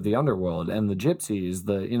culture of the underworld and the gypsies,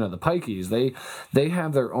 the pikeys. They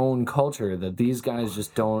have their own culture that these guys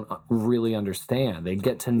just don't really understand. They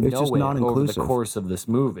get to know just it over the non-inclusive. course of this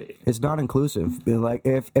movie. It's not inclusive. Like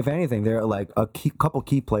if anything, there are like couple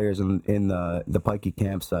key players in the Pikey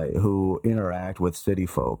campsite who interact with city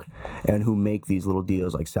folk and who make these little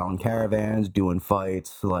deals, like selling caravans, doing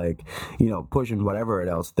fights, like pushing whatever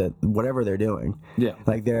they're doing. Yeah.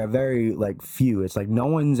 Like they're very like few. It's like no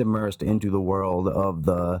one's immersed into the world of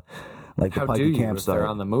the like How the do Pikey you if campsite. they're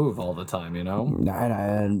on the move all the time,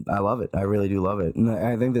 And I love it. I really do love it. And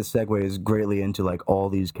I think this segues greatly into like all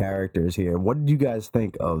these characters here. What did you guys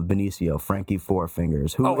think of Benicio, Frankie Four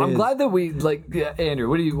Fingers? I'm glad that we Andrew,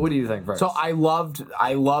 what do you think first? So I loved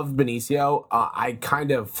Benicio. I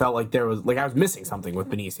kind of felt like there was I was missing something with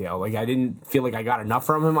Benicio. Like I didn't feel like I got enough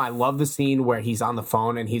from him. I love the scene where he's on the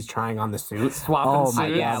phone and he's trying on the suit. Swapping Oh my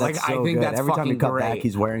suits. yeah, god, like, that's I so think good. that's Every time you fucking cut great. back,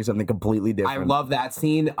 he's wearing something completely I different. love that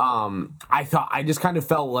scene. I just kind of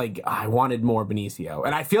felt like I wanted more Benicio,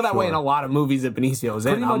 and I feel that way in a lot of movies that Benicio's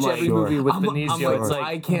in. Pretty much every movie with Benicio, it's like,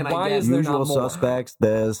 why can't I why get is there Usual not more? Suspects.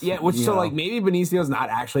 This, Yeah, maybe Benicio's not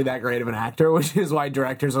actually that great of an actor, which is why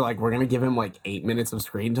directors are like, we're gonna give him like 8 minutes of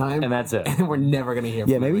screen time, And that's it. and we're never gonna hear.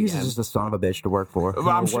 Yeah, from maybe him he's again. just a son of a bitch to work for. But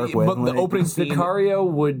I'm sure, work with. but the opening scene. Sicario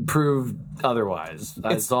would prove otherwise.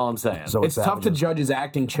 That's all I'm saying. So It's tough to savages. judge his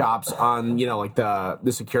acting chops on like the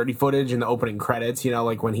security footage and the opening credits.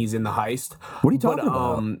 Like when he's in the heist. What are you talking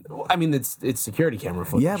about? I mean, it's security camera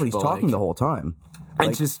footage. Yeah, but he's talking the whole time.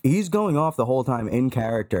 Like, he's going off the whole time in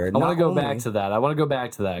character. I want to go back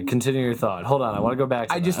to that. Continue your thought. Hold on. I want to go back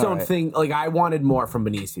to I just don't think I wanted more from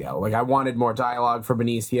Benicio. Like I wanted more dialogue for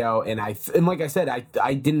Benicio, and like I said,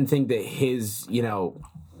 I didn't think that his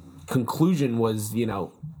conclusion was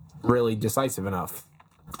really decisive enough.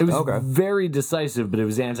 It was very decisive, but it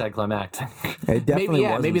was anticlimactic. It definitely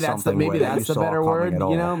wasn't maybe that's the something where you saw better coming word. at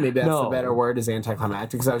all. You know, maybe that's No. the better word is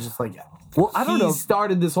anticlimactic. Because I was just like, Well, I don't he know.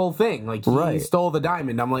 started this whole thing. Like he Right. stole the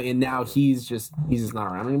diamond. I'm like, and now he's just not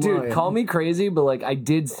around anymore. Dude, call me crazy, but like I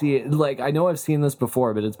did see it. Like I know I've seen this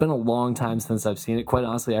before, but it's been a long time since I've seen it. Quite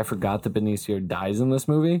honestly, I forgot that Benicio dies in this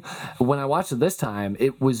movie. When I watched it this time,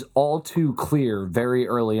 it was all too clear very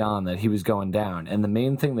early on that he was going down. And the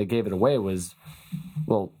main thing that gave it away was,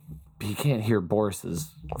 well, he can't hear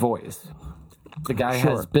Boris's voice. The guy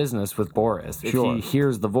has business with Boris. If he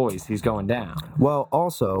hears the voice, he's going down. Well,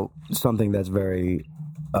 also something that's very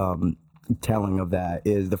telling of that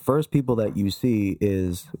is the first people that you see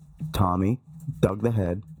is Tommy, Doug the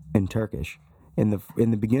Head, and Turkish. In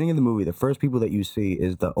the beginning of the movie, the first people that you see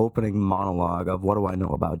is the opening monologue of "What do I know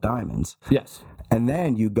about diamonds?" Yes. And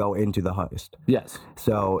then you go into the heist. Yes.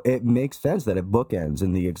 So it makes sense that it bookends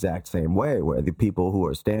in the exact same way, where the people who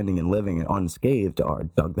are standing and living and unscathed are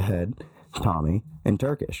Doug the Head, Tommy, and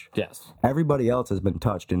Turkish. Yes. Everybody else has been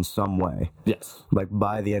touched in some way. Yes. Like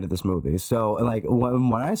by the end of this movie. So like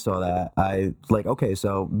when I saw that, I like, okay,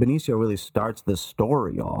 so Benicio really starts the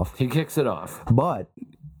story off, He kicks it off. but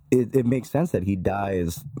it makes sense that he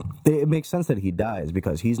dies. It makes sense that he dies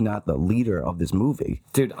because he's not the leader of this movie.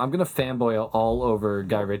 Dude, I'm gonna fanboy all over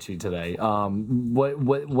Guy Ritchie today.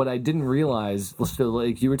 What I didn't realize, so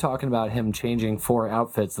like you were talking about him changing 4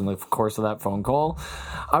 outfits in the course of that phone call.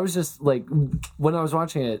 I was just like, when I was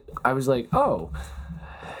watching it, I was like, oh.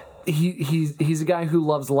 He's a guy who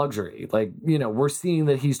loves luxury. Like, you know, we're seeing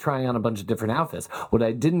that he's trying on a bunch of different outfits. What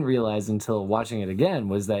I didn't realize until watching it again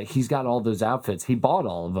was that he's got all those outfits. He bought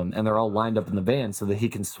all of them, and they're all lined up in the van so that he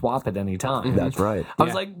can swap at any time. That's right. I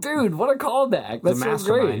was like, dude, what a callback. That's a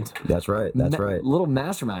so great. mastermind. That's right. That's right. Little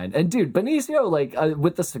mastermind. And dude, Benicio, like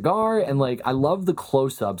with the cigar, and like I love the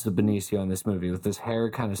close-ups of Benicio in this movie with his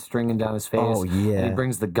hair kind of stringing down his face. Oh, yeah. And he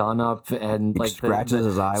brings the gun up and like scratches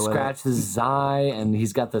his eye with it. scratches his eye, and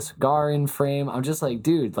he's got the cigar in frame. I'm just like,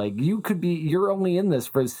 dude, like you're only in this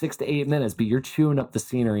for 6 to 8 minutes, but you're chewing up the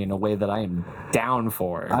scenery in a way that I am down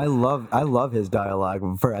for. I love his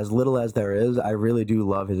dialogue. For as little as there is, I really do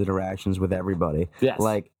love his interactions with everybody. Yes.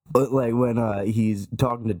 Like when he's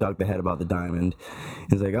talking to Doug the Head about the diamond,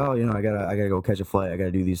 he's like, "Oh, you know, I gotta go catch a flight. I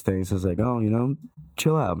gotta do these things." It's like, "Oh, you know,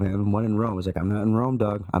 chill out, man. When in Rome?" It's like, "I'm not in Rome,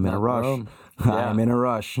 Doug. I'm in a rush. Rome. Yeah. I'm in a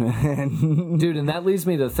rush." And Dude, and that leads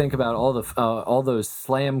me to think about all those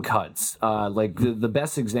slam cuts. Like the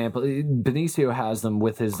best example, Benicio has them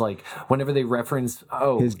with his like whenever they reference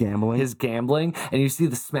his gambling, and you see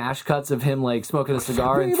the smash cuts of him like smoking a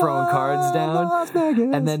cigar and throwing cards down, Las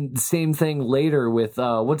Vegas. and then same thing later with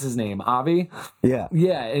what's his name, Avi. yeah.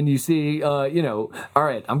 Yeah, and you see, you know, all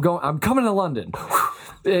right, I'm coming to London.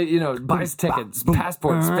 You know, buys tickets,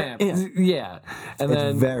 passport stamp. Yeah, and It's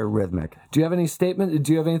then very rhythmic. do you have any statement?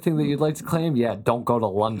 Do you have anything that you'd like to claim? Yeah, don't go to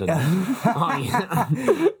London. Oh, yeah.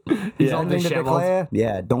 Yeah, Something to disheveled. declare?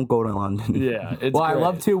 Yeah, don't go to London. yeah. It's Well, I great.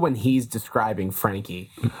 love too when he's describing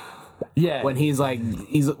Frankie. Yeah, When he's like,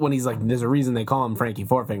 there's a reason they call him Frankie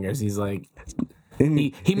Four Fingers. He's like,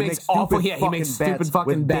 he makes awful, stupid he makes stupid bets fucking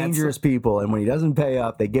with bets. dangerous people, and when he doesn't pay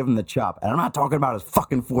up, they give him the chop. And I'm not talking about his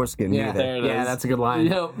fucking foreskin Yeah, either. there it yeah, is. that's a good line.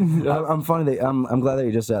 Yep. I'm funny. I'm glad that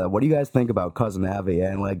you just said that. What do you guys think about Cousin Avi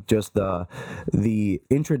and like just the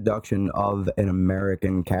introduction of an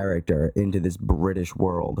American character into this British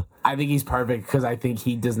world? I think he's perfect because I think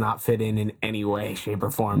he does not fit in any way, shape,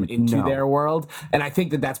 or form into No. their world. And I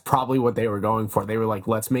think that that's probably what they were going for. They were like,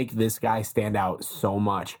 let's make this guy stand out so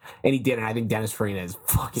much. And he did. And I think Dennis Farina is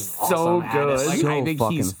fucking So awesome at good. it. Like, So I think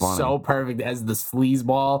fucking he's funny. so perfect as the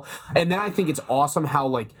sleazeball. And then I think it's awesome how,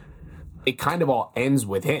 like, it kind of all ends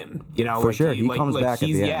with him. You know, For like, sure. He comes back at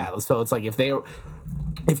he's, the end. yeah. So it's like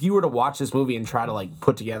if you were to watch this movie and try to like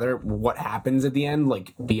put together what happens at the end,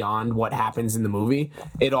 like beyond what happens in the movie,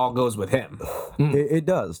 it all goes with him. It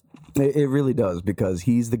does. It really does because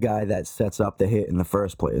he's the guy that sets up the hit in the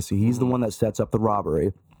first place. He's the one that sets up the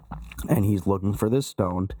robbery. And he's looking for this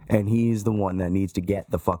stone, and he's the one that needs to get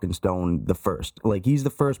the fucking stone the first. Like, he's the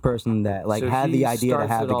first person that, like, So had he the idea to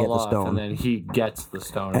starts have it to get all the off, stone. and then he gets the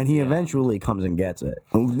stone. And he eventually comes and gets it.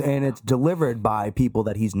 And it's delivered by people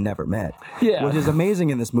that he's never met. Yeah. Which is amazing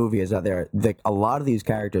in this movie is that a lot of these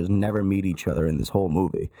characters never meet each other in this whole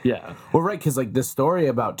movie. Yeah. Well, right, because like the story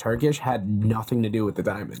about Turkish had nothing to do with the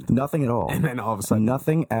diamond. Nothing at all. And then all of a sudden,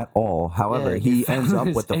 Nothing at all. However, Yeah, he ends up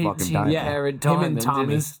with the fucking 18 diamond. carat Him and diamond in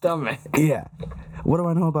Tommy. his stomach. Yeah. What do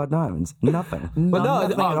I know about diamonds? Nothing. but no,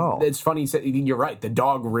 Nothing at all. it's funny. You said, you're right. The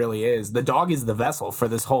dog really is. The dog is the vessel for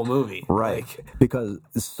this whole movie. Right. Like, Because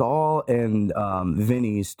Saul and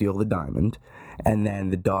Vinny steal the diamond, and then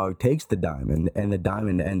the dog takes the diamond, and the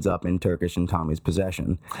diamond ends up in Turkish and Tommy's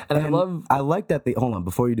possession. And I like that. Hold on,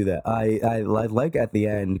 before you do that, I like at the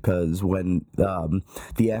end because when not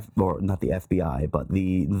the FBI, but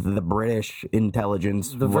the British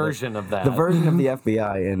intelligence, version of that, the version of the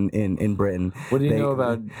FBI in Britain. What do you know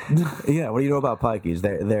about? Yeah, what do you know about Pikeys?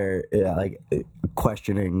 They're like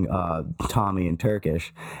questioning Tommy in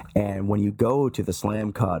Turkish, and when you go to the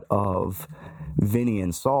slam cut of Vinny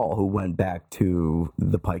and Saul, who went back to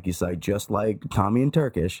the Pikey site just like Tommy in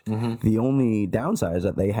Turkish, the only downside is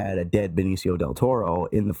that they had a dead Benicio del Toro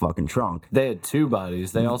in the fucking trunk. They had two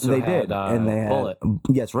bodies. They also had and they Bullet.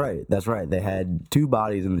 Yes, right. That's right. They had two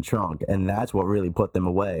bodies in the trunk, and that's what really put them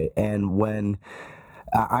away. And when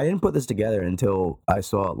I didn't put this together until I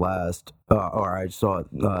saw it last, or I saw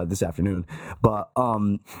it this afternoon, but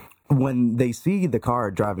when they see the car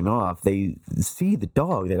driving off, they see the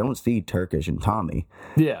dog. They don't see Turkish and Tommy.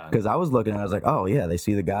 Yeah. Because I was looking, I was like, oh, yeah, they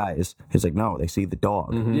see the guys. He's like, no, they see the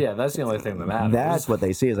dog. Yeah, that's the only thing that matters. That's what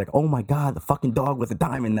they see. It's like, oh, my God, the fucking dog with the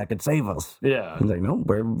diamond that could save us. Yeah. He's like, no,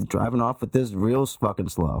 we're driving off with this real fucking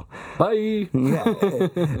slow. Bye. Yeah.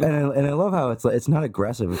 and I love how it's not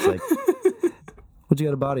aggressive. It's like, what you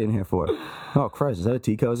got a body in here for? Oh, Christ, is that a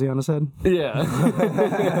tea cozy on his head?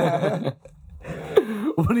 Yeah.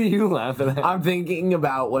 What are you laughing at? I'm thinking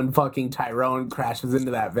about when fucking Tyrone crashes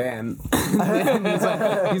into that van.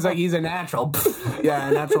 he's a natural. Yeah,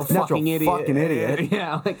 a natural fucking idiot. Fucking idiot.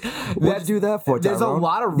 Yeah, like What'd you do that for, There's Tyrone? a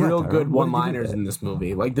lot of real good one-liners in this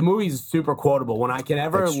movie. Like the movie's super quotable. When I can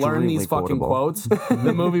ever learn these fucking quotes,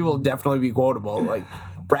 the movie will definitely be quotable. Like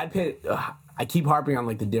Brad Pitt. I keep harping on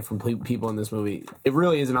like the different people in this movie. It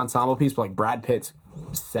really is an ensemble piece, but like Brad Pitt's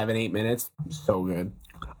 7-8 minutes, so good.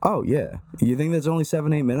 Oh, yeah. You think there's only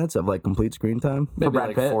 7-8 minutes of, like, complete screen time? Maybe Brad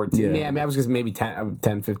like Pitt? 14. Yeah, I mean, I was just maybe 10,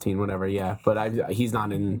 15, whatever, yeah. But he's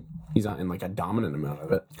not in, like, a dominant amount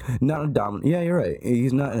of it. Not a dominant. Yeah, you're right.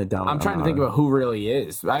 He's not in a dominant. I'm trying to think about who really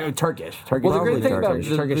is. I know Turkish. Well, the great thing about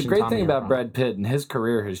Turkish the great and thing Tommy about are Brad Pitt and his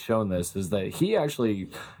career has shown this is that he actually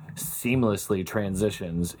seamlessly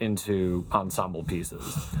transitions into ensemble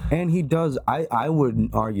pieces. And he does, I would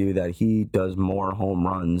argue that he does more home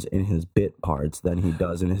runs in his bit parts than he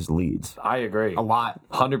does in his leads. I agree. a lot.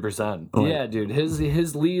 100%. Yeah, dude.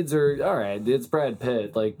 His leads are all right. It's Brad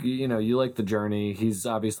Pitt. Like, you know, you like the journey. He's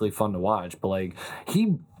obviously fun to watch, but like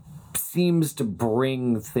he seems to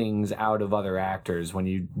bring things out of other actors when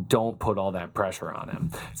you don't put all that pressure on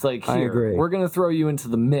him. It's like, I here, agree. we're going to throw you into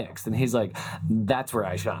the mix. And he's like, that's where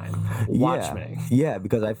I shine. Watch me. Yeah,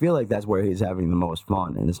 because I feel like that's where he's having the most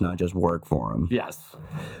fun, and it's not just work for him. Yes.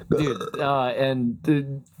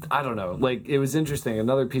 Dude, I don't know. Like, it was interesting.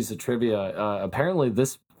 Another piece of trivia. Apparently,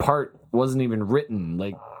 this part wasn't even written.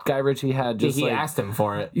 Like, Guy Ritchie had just He like, asked him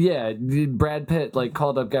for it. yeah, Brad Pitt like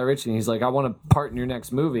called up Guy Ritchie and he's like, I want a part in your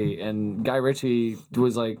next movie. And Guy Ritchie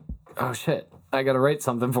was like, oh shit, I got to write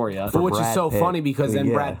something for you. Which is Brad so Pitt. funny because then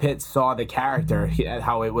Yeah. Brad Pitt saw the character,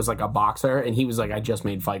 how it was like a boxer, and he was like, I just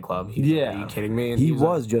made Fight Club. He's Yeah. like, are you kidding me? And He like,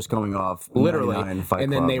 was just coming off literally. 99 Fight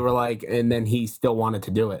And then Club. they were like, and then he still wanted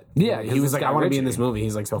to do it. Yeah, He was like, Guy I want to be in Ritchie. this movie.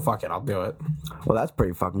 He's like, so fuck it, I'll do it. Well, that's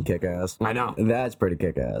pretty fucking kick-ass. I know. That's pretty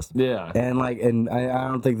kick-ass. Yeah. And I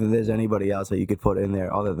don't think that there's anybody else that you could put in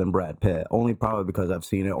there other than Brad Pitt. Only probably because I've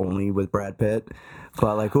seen it only with Brad Pitt.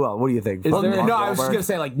 But like, who else? What do you think? Is Well, there- no, I was just gonna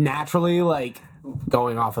say, like, naturally, like,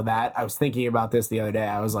 going off of that, I was thinking about this the other day.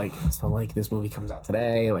 I was like, so like this movie comes out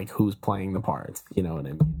today, like who's playing the parts? You know what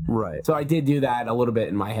I mean? Right. So I did do that a little bit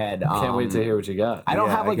in my head. Can't wait to hear what you got. I don't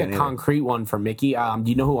Yeah, have I like a can't either. concrete one for Mickey. Do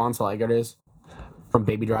you know who Ansel Elgort is from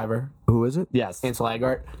Baby Driver? Who is it? Yes. Ansel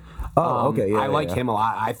Elgort. Oh, okay. Yeah, I like yeah. him a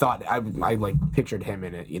lot. I thought I like pictured him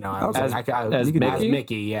in it. You know, I was As- like, as you could- Mickey?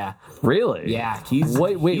 Mickey, yeah, Really? yeah. He's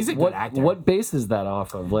Wait, a good what? actor. What base is that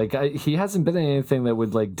off of? Like, he hasn't been in anything that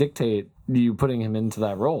would like dictate you putting him into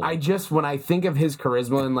that role. I just when I think of his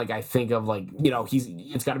charisma and like I think of like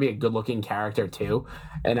it's got to be a good looking character too,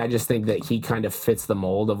 and I just think that he kind of fits the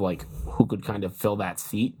mold of like who could kind of fill that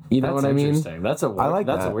seat. You know That's what I mean? interesting. That's a I like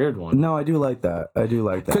that's that. a weird one. No, I do like that. I do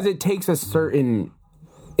like that. Because it takes a certain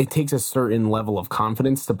level of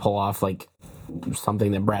confidence to pull off like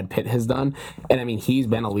something that Brad Pitt has done, and I mean he's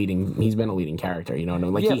been a leading character. You know,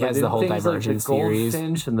 like Yeah, he but has in the whole things Divergent like the series.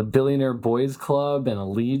 Goldfinch and the Billionaire Boys Club and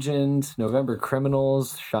Allegiant, November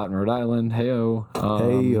Criminals, shot in Rhode Island, heyo.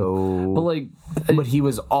 Heyo. But like, But he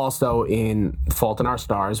was also in Fault in Our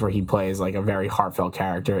Stars, where he plays like a very heartfelt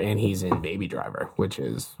character, and he's in Baby Driver, which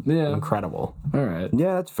is incredible. all right.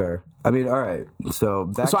 Yeah, that's fair. I mean, all right.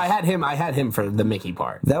 So So I had him for the Mickey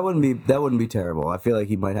part. that wouldn't be terrible. I feel like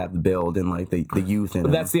he might have the build and like the the youth in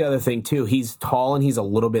him. That's the other thing too. He's tall and he's a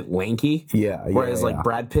little bit lanky. Yeah, Whereas yeah.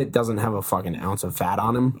 Brad Pitt doesn't have a fucking ounce of fat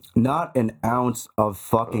on him, Not an ounce of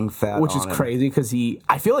fucking fat, which is on him. crazy because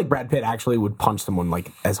I feel like Brad Pitt actually would punch someone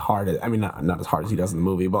like as hard as, I mean, not as hard as he does in the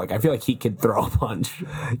movie, but like I feel like he could throw a punch.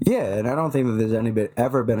 Yeah, and I don't think that there's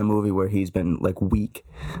ever been a movie where he's been like weak.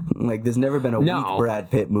 Like there's never been a weak Brad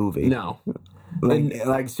Pitt movie. No.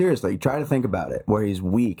 Like seriously, try to think about it. Where he's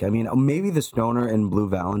weak. I mean, maybe the stoner in Blue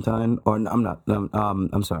Valentine, or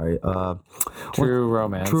I'm sorry. True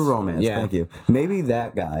Romance. True Romance. Yeah. Thank you. Maybe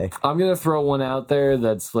that guy. I'm gonna throw one out there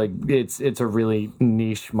that's like it's a really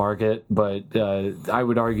niche market, but I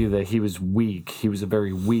would argue that he was weak. He was a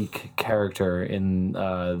very weak character in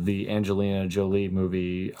the Angelina Jolie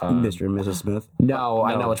movie, Mr. and Mrs. Smith. No,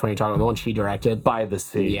 I know which one you're talking about. The one she directed. By the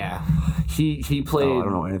Sea. Yeah. He played. Oh, I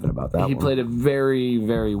don't know anything about that. He one. played a very,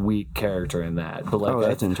 very weak character in that. But like, Oh,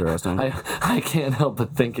 that's interesting. I can't help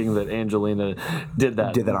but thinking that Angelina did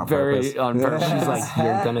that on very purpose. on purpose. She's like,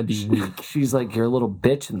 you're gonna be weak. She's like, you're a little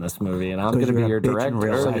bitch in this movie, and I'm Because gonna be you're your a bitch in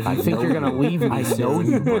real director. life. I think you're gonna leave me I know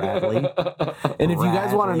soon. you, Bradley. And if you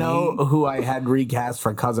guys want to know who I had recast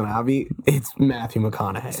for Cousin Avi, it's Matthew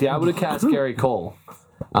McConaughey. See, I would have cast Gary Cole.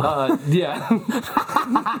 Yeah,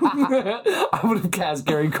 I would have cast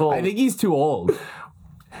Gary Cole. I think he's too old.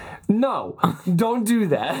 No, don't do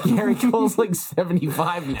that. Gary Cole's like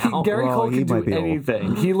 75 now. Gary Well, Cole he can might do be old.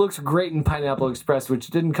 anything. He looks great in Pineapple Express, which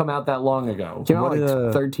didn't come out that long ago. Came out What like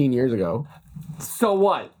did, 13 years ago. So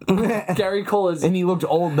what? Gary Cole is And he looked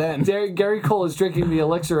old then. Gary Cole is drinking the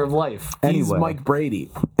elixir of life. He's Anyway. Mike Brady.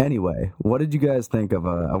 Anyway, what did you guys think of?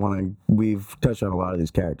 We've touched on a lot of these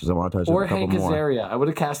characters. I want to touch on Or a couple Hank more. Azaria. I would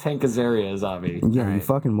have cast Hank Azaria as Avi. Yeah, you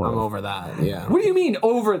fucking would. I'm over that. Yeah. What do you mean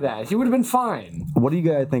over that? He would have been fine. What do you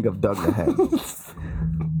guys think of Doug the Head?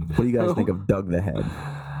 What do you guys think of Doug the Head?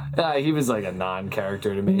 He was like a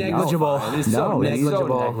non-character to me. Negligible. He's so he's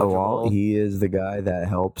negligible. Well, he is the guy that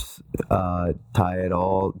helps tie it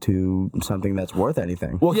all to something that's worth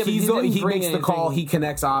anything. Well, Yeah, but he didn't bring makes the call. anything- He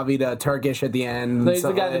connects Avi to Turkish at the end. He's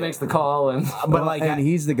the guy that makes the call, and But like, and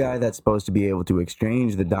he's the guy that's supposed to be able to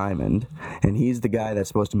exchange the diamond, and he's the guy that's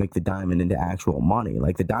supposed to make the diamond into actual money.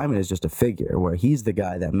 Like the diamond is just a figure, where he's the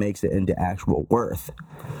guy that makes it into actual worth.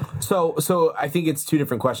 so I think it's two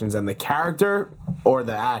different questions: and the character or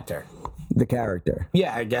the actor. The character.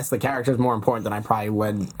 Yeah, I guess the character is more important than I probably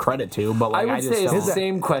lend credit to. But like, I would just say it's don't- the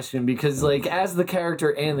same question because, like, as the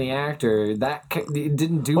character and the actor, it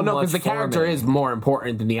didn't do Well, no, much. because the for character me. is more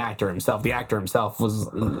important than the actor himself. The actor himself was.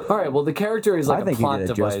 All right. Well, the character is like I think a plot he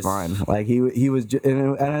did it device. just fine. Like he was,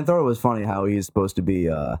 and I thought it was funny how he's supposed to be.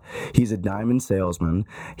 He's a diamond salesman.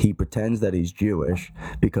 He pretends that he's Jewish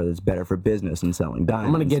because it's better for business and selling diamonds.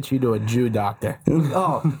 I'm gonna get you to a Jew doctor.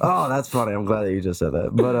 oh, that's funny. I'm glad that you just said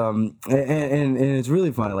that. But and it's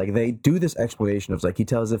really funny. Like they do this explanation of like he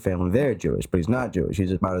tells the family they're Jewish, but he's not Jewish.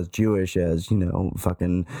 He's about as Jewish as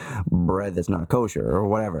fucking bread that's not kosher or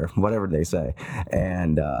whatever they say.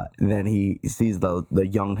 And then he sees the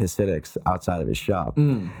young Hasidics outside of his shop,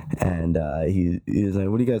 and he's like,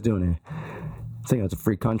 "What are you guys doing here?" I think it's a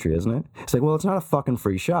free country, isn't it? It's like, well, it's not a fucking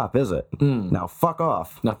free shop, is it? Now, fuck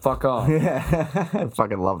off. Now, fuck off. I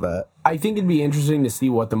fucking love that. I think it'd be interesting to see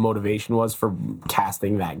what the motivation was for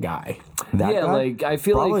casting that guy. That Yeah, guy? like I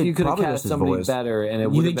feel like you could have Probably cast just his somebody voice. better, and it You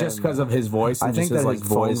would have think been just because of his voice? And I think just his, that like his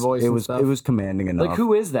phone voice, and stuff? it was commanding enough. like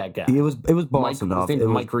who is that guy? It was boss Mike, enough. his It name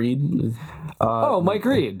was- Mike Reed. Mike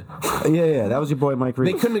Reed. Yeah, that was your boy Mike They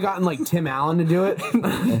Reed. couldn't have gotten like Tim Allen to do it.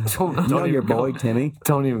 don't You know your even go- boy Timmy.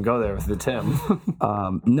 Don't even go there with the Tim.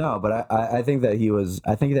 No, but I think that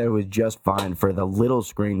I think that it was just fine for the little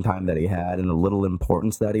screen time that he had and the little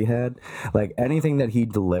importance that he had. Like anything that he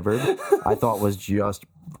delivered, I thought was just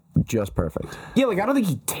perfect. Yeah, like I don't think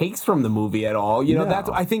he takes from the movie at all. You know,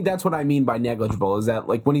 No. I think that's what I mean by negligible. Is that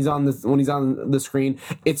like when he's on the screen,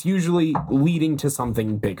 it's usually leading to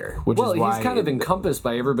something bigger. Which Well, is why he's kind of encompassed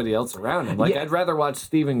by everybody else around him. Like Yeah. I'd rather watch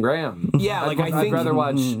Stephen Graham. Yeah, like I I'd think rather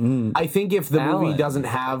watch. I think if the movie Alan. doesn't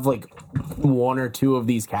have like one or two of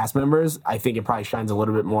these cast members, I think it probably shines a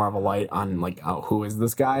little bit more of a light on like, oh, who is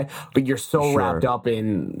this guy? But you're so Sure. wrapped up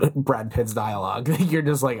in Brad Pitt's dialogue, you're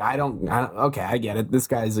just like, I don't. Okay, I get it. This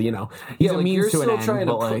guy's he's Yeah, a like means you're to still an end, trying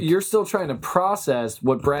but to like, you're still trying to process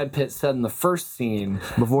what Brad Pitt said in the first scene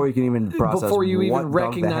Before you can even process before you what even Doug the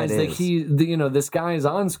recognize Head that is. this guy is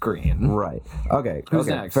on screen. Right. Okay. Who's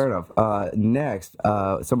okay. next? Fair enough. Next,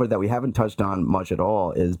 somebody that we haven't touched on much at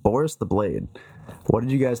all is Boris the Blade. What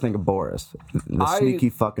did you guys think of Boris, the sneaky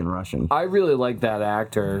fucking Russian? I really like that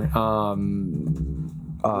actor.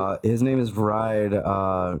 His name is Ride.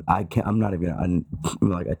 I'm not even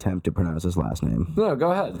gonna attempt to pronounce his last name. No,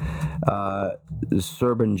 go ahead.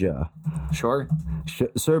 Serbinja. Sure.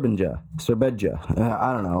 Serbedja.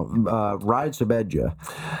 I don't know. Ride Serbedja.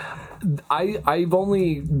 I've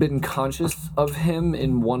only been conscious of him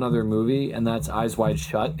in one other movie, and that's Eyes Wide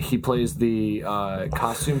Shut. He plays the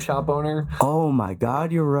costume shop owner. Oh my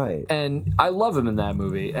God, you're right. And I love him in that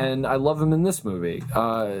movie, and I love him in this movie.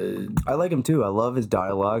 I like him too. I love his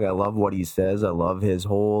dialogue. I love what he says. I love his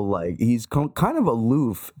whole, he's kind of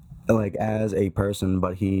aloof, as a person,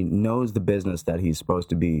 but he knows the business that he's supposed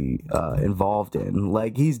to be involved in.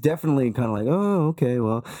 He's definitely kind of oh, okay,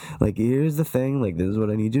 well, here's the thing, this is what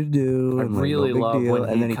I need you to do. I really love when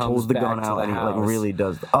and then he pulls the gun out and he really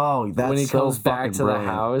does. Oh, that's when he so comes back to brilliant. the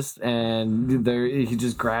house and he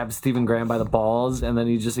just grabs Stephen Graham by the balls, and then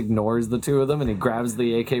he just ignores the two of them, and he grabs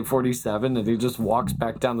the AK-47 and he just walks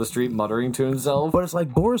back down the street muttering to himself. But it's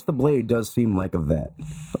Boris the Blade does seem like a vet.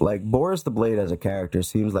 Boris the Blade as a character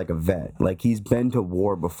seems like a vet. He's been to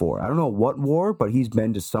war before. I don't know what war, but he's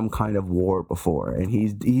been to some kind of war before, and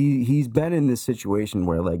he's been in this situation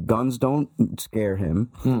where guns don't scare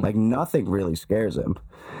him. Nothing really scares him.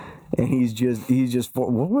 And he's just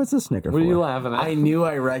what's the snicker for? What are you laughing at? I knew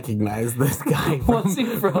I recognized this guy What's he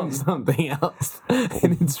from? something else.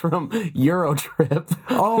 And it's from Eurotrip.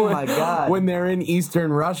 Oh my God. When they're in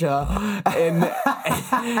Eastern Russia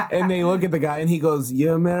and they look at the guy and he goes,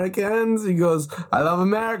 "You Americans?" He goes, "I love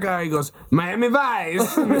America." He goes, "Miami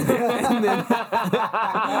Vice."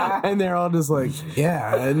 and they're all just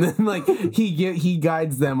yeah. And then he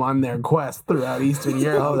guides them on their quest throughout Eastern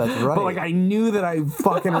Europe. Oh, that's right. But I knew that I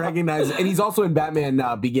fucking recognized, and he's also in Batman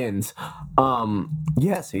Begins.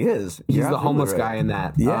 Yes, he is. He's the homeless guy in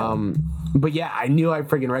that. Yeah. But yeah, I knew I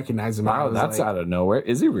freaking recognized him. Wow, that's out of nowhere.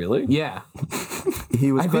 Is he really? Yeah.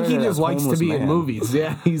 He was. I think he credited just as likes to homeless be in man. movies.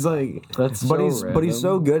 Yeah, he's That's But so he's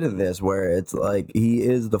so good in this where it's he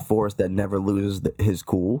is the force that never loses his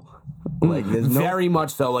cool. There's no, very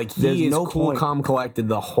much so. there's He is no cool, point. calm, collected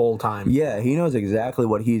the whole time. Yeah, he knows exactly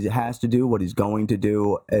what he has to do, what he's going to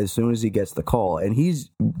do as soon as he gets the call. And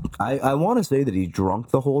I want to say that he's drunk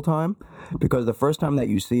the whole time, because the first time that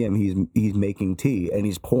you see him, he's making tea and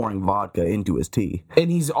he's pouring vodka into his tea. And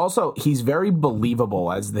he's very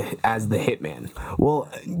believable as the hitman. Well,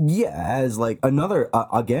 yeah, as another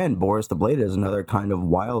again, Boris the Blade is another kind of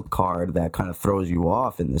wild card that kind of throws you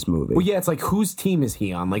off in this movie. Well, yeah, it's whose team is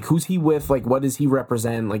he on? Who's he with? What does he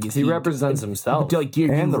represent? He represents himself.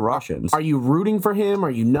 And the Russians. Are you rooting for him? Are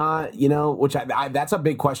you not? Which that's a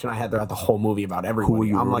big question I had throughout the whole movie about everybody. Who are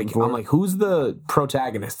you rooting for? Who's the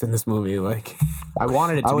protagonist in this movie? I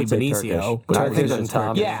wanted it to be would say Benicio. Turkish. But I Turkish think and that's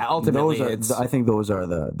Tommy. Yeah, ultimately, I think those are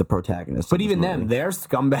the protagonists. but of this even movie. them, they're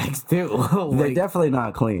scumbags too. They're definitely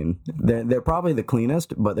not clean. They're probably the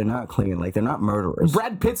cleanest, but they're not clean. They're not murderers.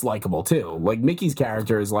 Brad Pitt's likable too. Mickey's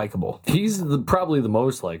character is likable. He's probably the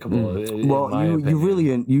most likable. Well,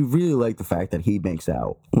 you really like the fact that he makes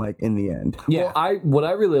out in the end. Yeah. Well, what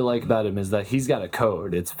I really like about him is that he's got a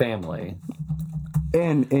code. It's family.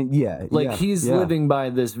 And yeah, He's living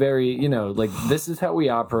by this very, this is how we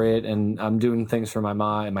operate, and I'm doing things for my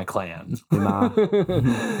ma and my clan.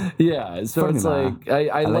 Yeah, so Funny it's ma.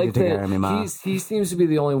 I like to take care of me, ma. that he seems to be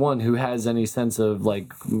the only one who has any sense of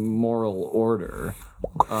moral order.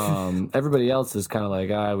 Everybody else is kind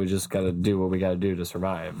of we just got to do what we got to do to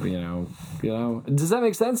survive. Does that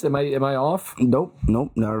make sense? Am I off? Nope,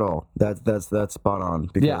 not at all. That's spot on.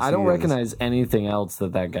 Yeah, I don't recognize anything else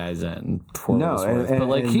that guy's in. For No, what it's worth. and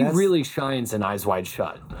But he that's- really shines in Eyes Wide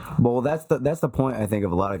Shut. Well, that's the point I think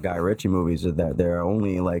of a lot of Guy Ritchie movies, is that there are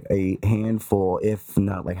only a handful, if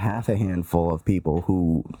not half a handful, of people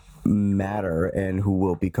who matter and who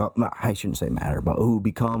will become, I shouldn't say matter, but who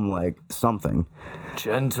become something.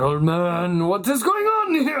 Gentlemen, what is going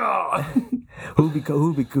on here?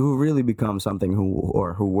 who really become something, who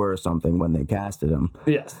were something when they casted him.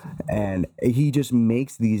 Yes. And he just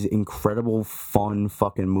makes these incredible, fun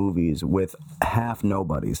fucking movies with half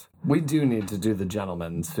nobodies. We do need to do The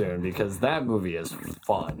Gentleman soon, because that movie is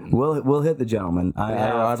fun. We'll hit The Gentleman.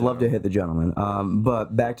 I'd love to hit The Gentleman.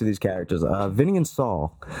 But back to these characters. Vinny and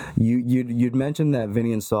Saul. You'd mentioned that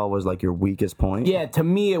Vinny and Saul was your weakest point. Yeah, to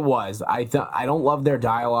me it was. I don't love their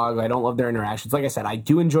dialogue. I don't love their interactions. Like I said, I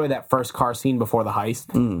do enjoy that first car scene before the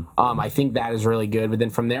heist. I think that is really good. But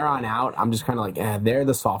then from there on out, I'm just kind of they're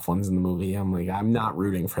the soft ones in the movie. I'm not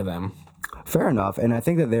rooting for them. Fair enough, and I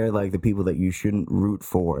think that they're like the people that you shouldn't root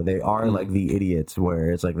for. They are like the idiots,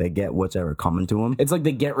 where it's like they get what's ever coming to them. It's like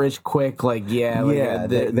they get rich quick, like They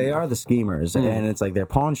are the schemers, and it's like they're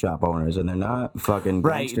pawn shop owners, and they're not fucking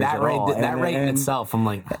right. gangsters at all. That right in itself, I'm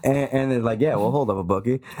like, and they're like, yeah, well, hold up a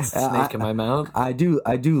bookie. Snake in my mouth. I do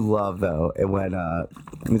love though when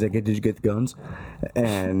he's like, did you get the guns?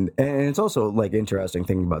 And it's also like interesting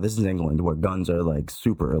thinking about this is England where guns are like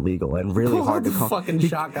super illegal and really hard to come. Fucking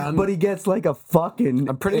shotgun. But he gets like a fucking.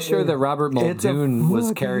 I'm pretty sure that Robert Muldoon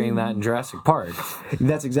was carrying that in Jurassic Park.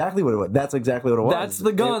 That's exactly what it was. That's exactly what it was. That's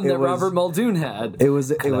the gun that Robert Muldoon had. It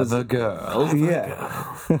was a girl.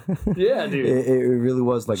 Yeah. Yeah, dude. It really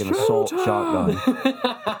was like an assault shotgun.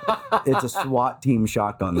 It's a SWAT team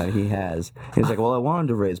shotgun that he has. He's like, well, I wanted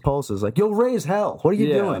to raise pulses. Like, you'll raise hell. What are you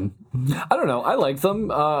doing? I don't know. I like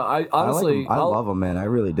them. I honestly, I love them, man. I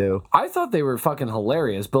really do. I thought they were fucking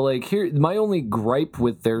hilarious. But like, here, my only gripe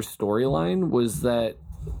with their storyline was that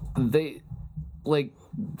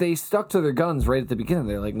they stuck to their guns right at the beginning.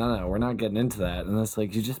 They're like, no, we're not getting into that. And it's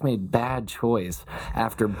like, you just made bad choice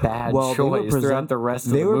after bad choice throughout the rest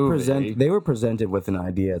of the movie. They were presented with an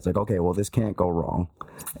idea. It's like, okay, well, this can't go wrong.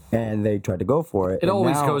 And they tried to go for it. It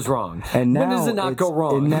always goes wrong. And now when does it not go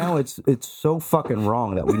wrong? And now it's so fucking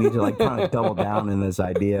wrong that we need to like kind of double down in this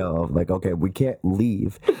idea of like, okay, we can't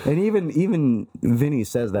leave. And even Vinny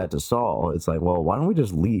says that to Saul. It's like, well, why don't we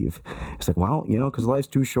just leave? It's like, well, because life's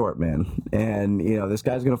too short, man. And, this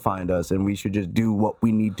guy's going to find us and we should just do what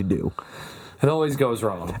we need to do. It always goes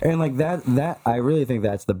wrong. And like that I really think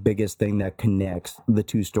that's the biggest thing that connects the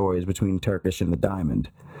two stories between Turkish and the Diamond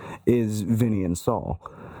is Vinny and Saul.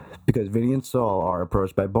 Because Vinny and Saul are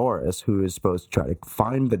approached by Boris, who is supposed to try to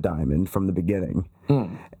find the diamond from the beginning.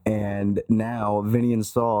 And now Vinny and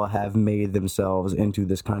Saul have made themselves into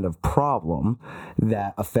this kind of problem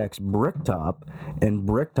that affects Bricktop. And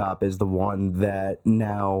Bricktop is the one that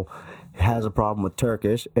now has a problem with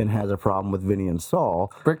Turkish and has a problem with Vinny and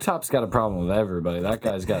Saul. Bricktop's got a problem with everybody. That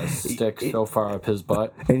guy's got a stick so far up his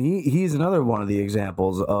butt. And he's another one of the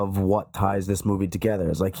examples of what ties this movie together.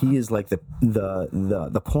 It's like he is like the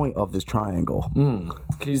point of this triangle.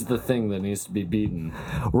 He's the thing that needs to be beaten.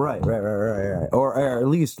 Right. Or at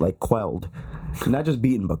least like quelled. Not just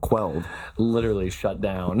beaten, but quelled. Literally shut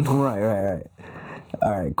down. Right. All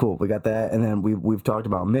right, cool. We got that, and then we've talked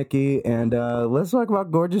about Mickey, and let's talk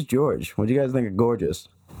about Gorgeous George. What do you guys think of Gorgeous?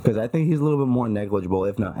 Because I think he's a little bit more negligible,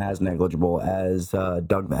 if not as negligible, as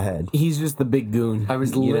Doug the Head. He's just the big goon. I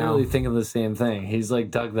was literally thinking the same thing. He's like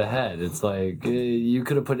Doug the Head. It's like, you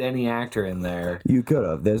could have put any actor in there. You could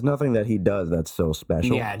have. There's nothing that he does that's so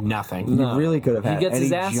special. Yeah, nothing. You really could have had He gets any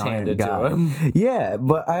his ass giant handed guy. to him. Yeah,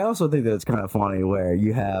 but I also think that it's kind of funny where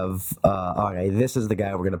you have, okay, this is the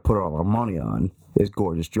guy we're going to put all our money on. Is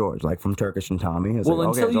Gorgeous George, like from Turkish and Tommy. It's well, like,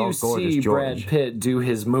 okay, until it's all you Gorgeous see George. Brad Pitt do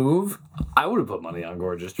his move, I would have put money on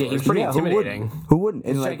Gorgeous George. Yeah, he's pretty intimidating. Who wouldn't?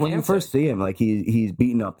 And He's like when you gigantic. first see him, like he's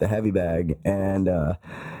beating up the heavy bag, and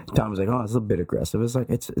Tommy's like, "Oh, it's a bit aggressive." It's like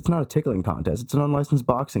it's not a tickling contest; it's an unlicensed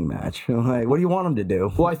boxing match. Like, what do you want him to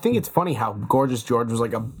do? Well, I think it's funny how Gorgeous George was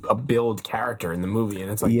like a build character in the movie,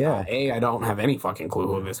 and it's like, Yeah. A, I don't have any fucking clue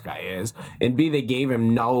who this guy is, and B, they gave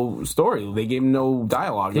him no story, they gave him no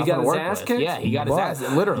dialogue. He nothing got to his work ass with. kicked? Yeah, he got his ass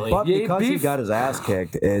literally. But Yay, because he beef. got his ass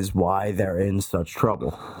kicked is why they're in such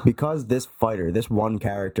trouble. Because this fighter, this one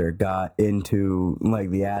character, got into like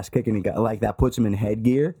the ass kick, and he got like that puts him in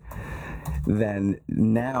headgear. Then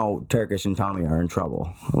now Turkish and Tommy are in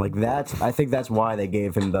trouble. Like I think that's why they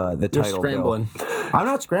gave him the They're title. scrambling. Bill. I'm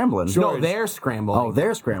not scrambling. No, they're scrambling. Oh,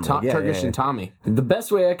 they're scrambling. Yeah, Turkish yeah. and Tommy. The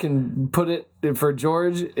best way I can put it for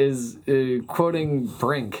George is quoting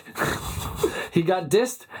Brink. He got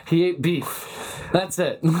dissed, he ate beef. That's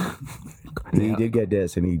it. He did get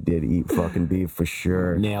this, and he did eat fucking beef for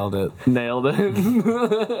sure. Nailed it. Nailed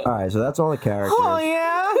it. All right, so that's all the characters. Oh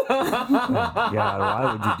yeah. God,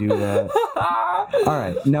 why would you do that? All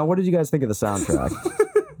right, now what did you guys think of the soundtrack?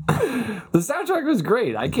 The soundtrack was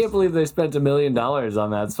great. I can't believe they spent $1 million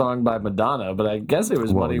on that song by Madonna, but I guess it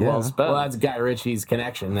was money yeah. well spent. Well, that's Guy Ritchie's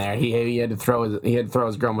connection there. He had to throw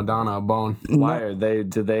his girl Madonna a bone. Why are they?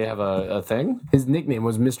 Did they have a thing? His nickname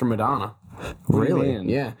was Mr. Madonna. What do you Really? mean?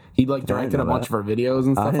 Yeah, he like directed know a bunch that. of her videos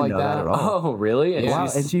and I stuff didn't like know that. that at all. Oh, really? And Wow,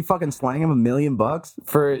 she's- and she fucking slang him $1 million?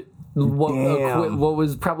 for what, Damn. what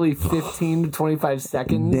was probably 15 to 25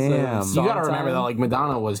 seconds. Damn. Of You song got to remember time. that like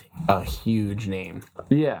Madonna was a huge name.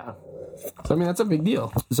 Yeah. So I mean that's a big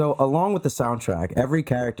deal. So along with the soundtrack, every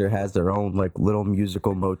character has their own like little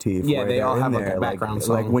musical motif. Yeah, where they they're all in have, like, there, a background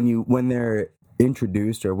like song. when they're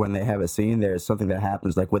introduced or when they have a scene, there's something that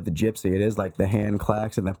happens like with the gypsy. It is like the hand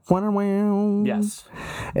clacks and the Yes.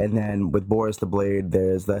 and then with Boris the Blade,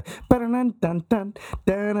 there's the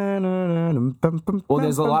Well,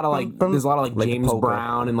 there's a lot of like James polka.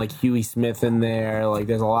 Brown and like Huey Smith in there. Like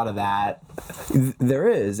there's a lot of that. There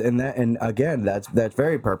is, and again, that's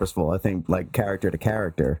very purposeful. I think, like character to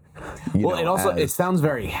character. Well, it sounds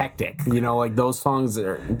very hectic. You know, like those songs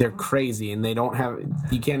they're crazy, and they don't have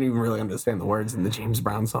you can't even really understand the words in the James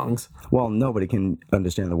Brown songs. Well, nobody can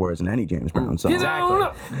understand the words in any James Brown song. Exactly.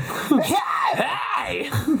 Hey!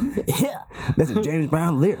 That's a James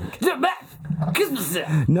Brown lyric.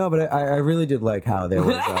 No, but I really did like how there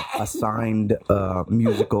was assigned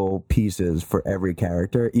musical pieces for every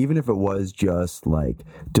character, even if it was just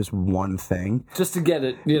one thing. Just to get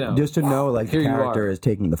it, you know. Just to know, like, the character is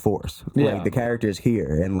taking the force. Yeah. Like, the character is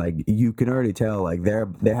here, and, like, you can already tell, like,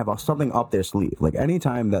 they have something up their sleeve. Like,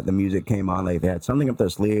 anytime that the music came on, like, they had something up their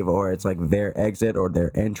sleeve, or it's, like, their exit or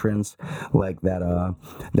their entrance, like that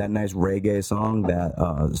nice reggae song that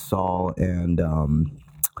Saul and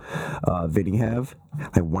Vinny have.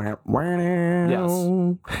 Like,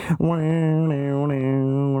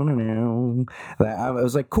 I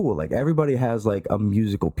was like, cool. Like, everybody has like a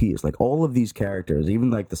musical piece. Like, all of these characters, even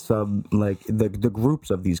like the groups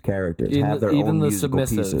of these characters have their own musical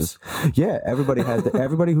pieces. Yeah, everybody has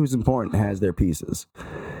everybody who's important has their pieces.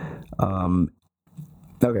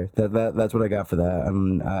 Okay, that's what I got for that.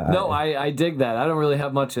 I dig that. I don't really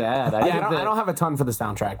have much to add. I don't have a ton for the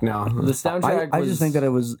soundtrack. No, the soundtrack. I just think that it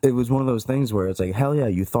was one of those things where it's like, hell yeah,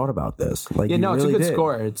 you thought about this. Like, it's really a good did.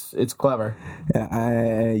 score. It's clever.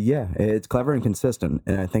 Yeah, it's clever and consistent,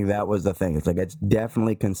 and I think that was the thing. It's like it's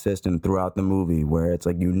definitely consistent throughout the movie, where it's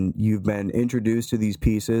like you've been introduced to these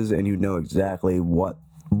pieces and you know exactly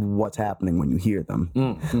what's happening when you hear them,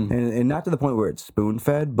 and not to the point where it's spoon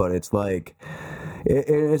fed, but it's like.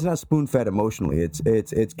 It's not spoon-fed emotionally.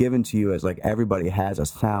 It's given to you as like everybody has a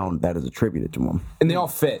sound that is attributed to them, and they all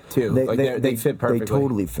fit too. They fit perfectly. They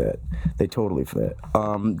totally fit. They totally fit.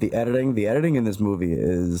 The editing in this movie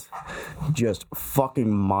is just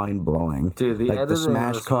fucking mind blowing. Dude, the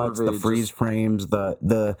smash cuts, the freeze frames,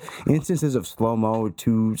 the instances of slow mo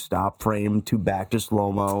to stop frame to back to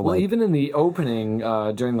slow mo. Well, even in the opening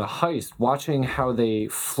during the heist, watching how they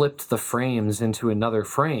flipped the frames into another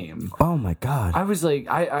frame. Oh my god. I was like,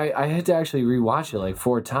 I had to actually rewatch it like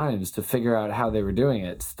 4 times to figure out how they were doing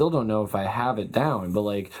it. Still don't know if I have it down, but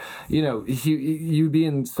like, you know, you'd be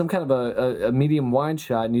in some kind of a medium wide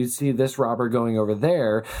shot and you'd see this robber going over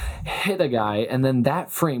there, hit a guy, and then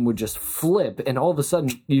that frame would just flip, and all of a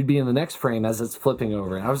sudden you'd be in the next frame as it's flipping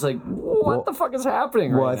over. And I was like, what the fuck is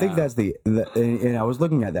happening right now? Well, I think that's and I was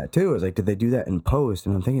looking at that too. I was like, did they do that in post?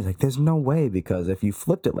 And I'm thinking, like, there's no way, because if you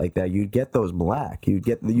flipped it like that, you'd get those black. You'd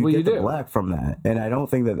get the black from that. And I don't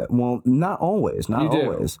think that. Well, not always. Not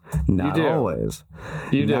always. Not always.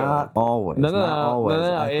 You do. Not always. No, not always.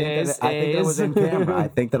 No. I think that was in camera. I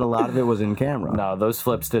think that a lot of it was in camera. No, those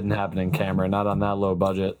flips didn't happen in camera. Not on that low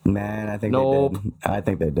budget. Man, I think they did. I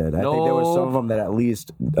think they did. I think there were some of them that at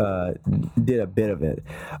least did a bit of it.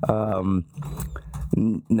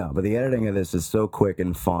 No, but the editing of this is so quick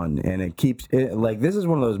and fun, and it keeps it like this is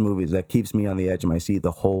one of those movies that keeps me on the edge of my seat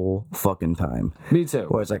the whole fucking time. Me too.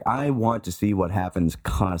 Where it's like I want to see what happens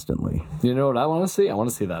constantly. You know what I want to see? I want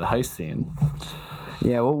to see that heist scene.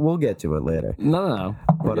 Yeah, we'll get to it later. No.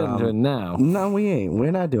 We're getting to it now. No, we ain't.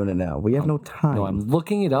 We're not doing it now. We have no time. No, I'm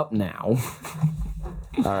looking it up now.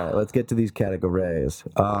 All right, let's get to these categories.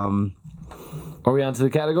 Are we on to the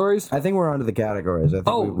categories? I think we're on to the categories. I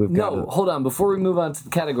think we've got hold on. Before we move on to the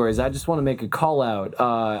categories, I just want to make a call out.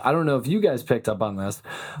 I don't know if you guys picked up on this,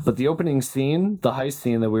 but the opening scene, the heist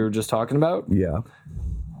scene that we were just talking about, yeah,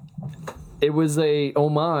 it was a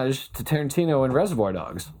homage to Tarantino and Reservoir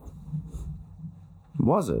Dogs.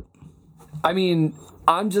 Was it? I mean,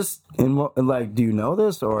 I'm just... And what, like, do you know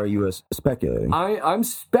this, or are you speculating? I'm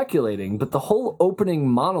speculating, but the whole opening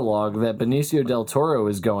monologue that Benicio del Toro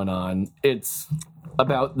is going on, it's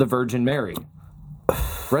about the Virgin Mary.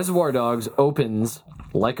 Reservoir Dogs opens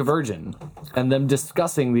like a virgin, and them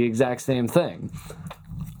discussing the exact same thing.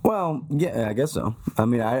 Well, yeah, I guess so. I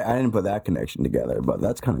mean, I didn't put that connection together, but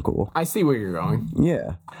that's kind of cool. I see where you're going.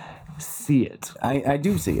 Yeah. See it. I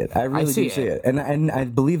do see it. I really do see it. And I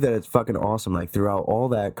believe that it's fucking awesome. Like, throughout all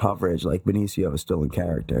that coverage, like, Benicio is still in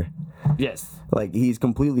character. Yes. Like, he's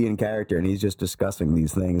completely in character, and he's just discussing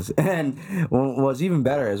these things. And what's even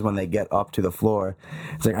better is when they get up to the floor.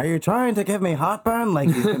 It's like, are you trying to give me heartburn? Like,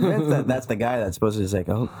 he's convinced that that's the guy that's supposed to say,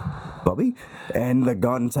 oh, Bubby? And the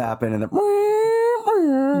guns happen, and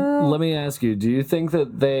Let me ask you, do you think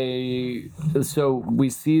that so we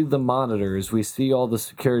see the monitors, we see all the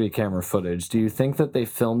security camera footage. Do you think that they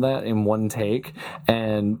filmed that in one take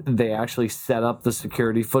and they actually set up the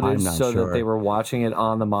security footage so that they were watching it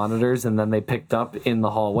on the monitors and then they picked up in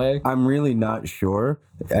the hallway? I'm really not sure.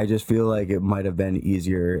 I just feel like it might have been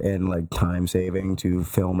easier and like time saving to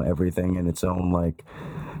film everything in its own like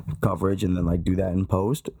coverage and then like do that in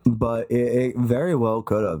post, but it very well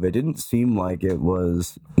could have. It didn't seem like it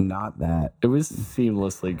was not that. It was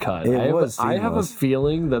seamlessly cut. I have a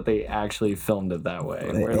feeling that they actually filmed it that way,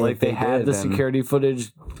 where like they had the security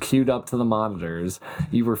footage queued up to the monitors.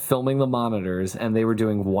 You were filming the monitors, and they were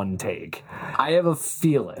doing one take. I have a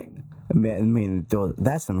feeling. I mean,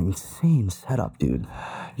 that's an insane setup, dude.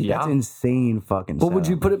 Yeah. That's insane fucking setup. But would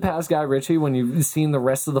you put it past Guy Ritchie when you've seen the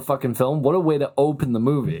rest of the fucking film? What a way to open the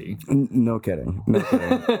movie. No kidding. No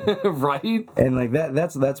kidding. Right? And like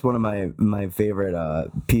that's one of my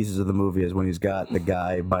favorite pieces of the movie is when he's got the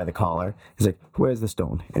guy by the collar. He's like, "Where's the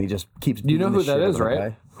stone?" And he just keeps You know who that is, right?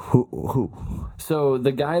 Guy. Who? So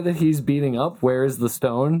the guy that he's beating up, where's the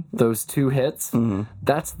stone? Those two hits,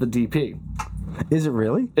 that's the DP. Is it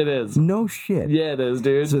really? It is. No shit. Yeah, it is,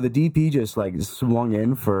 dude. So the DP just like swung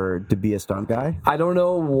in to be a stunt guy? I don't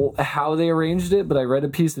know how they arranged it, but I read a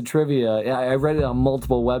piece of trivia. I read it on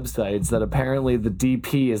multiple websites that apparently the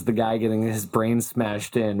DP is the guy getting his brain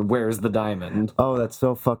smashed in. Where's the diamond? Oh, that's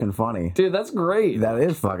so fucking funny. Dude, that's great. That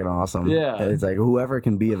is fucking awesome. Yeah. It's like whoever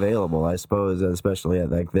can be available, I suppose, especially at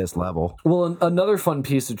like this level. Well, another fun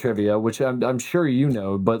piece of trivia, which I'm sure you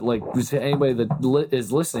know, but like anybody that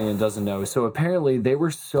is listening and doesn't know, so apparently they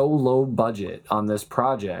were so low budget on this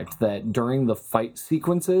project that during the fight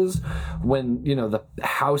sequences, when the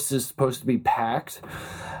house is supposed to be packed,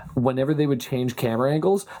 whenever they would change camera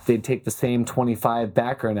angles, they'd take the same 25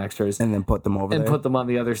 background extras and then put them over and there? Put them on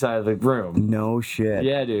the other side of the room. No shit.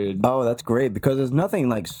 Yeah, dude. Oh, that's great because there's nothing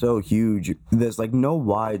like so huge. There's like no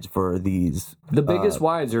wides for these. The biggest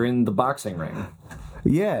wides are in the boxing ring.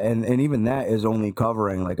 Yeah, and even that is only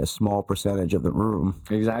covering like a small percentage of the room.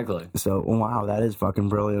 Exactly. So, wow, that is fucking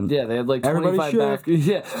brilliant. Yeah, they had like 25 back.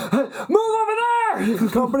 Yeah. Move over there!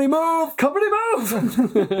 Company move! Company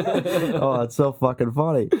move! Oh, that's so fucking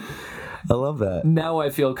funny. I love that. Now I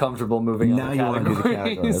feel comfortable moving now on. Now you want to do the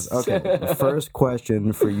categories. Okay. First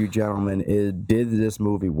question for you gentlemen is, did this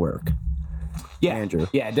movie work? Yeah, Andrew.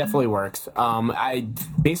 Yeah, it definitely works.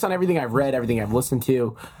 Based on everything I've read, everything I've listened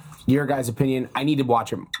to, your guys' opinion, I need to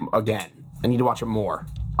watch it again. I need to watch it more.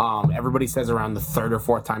 Everybody says around the third or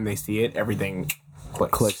fourth time they see it, everything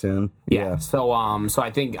clicks in. Yeah. So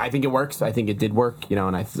I think it works. I think it did work.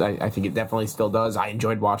 And I think it definitely still does. I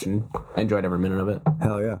enjoyed watching. I enjoyed every minute of it.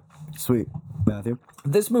 Hell yeah. Sweet. Matthew?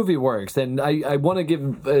 This movie works, and I want to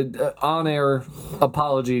give an on-air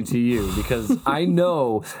apology to you because I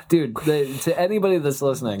know, dude, to anybody that's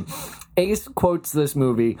listening, Ace quotes this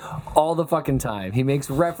movie all the fucking time. He makes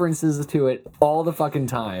references to it all the fucking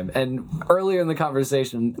time. And earlier in the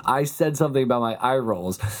conversation, I said something about my eye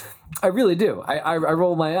rolls. I really do. I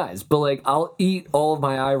roll my eyes, but like I'll eat all of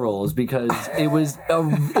my eye rolls because it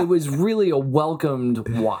was really a welcomed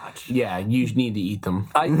watch. Yeah, you need to eat them.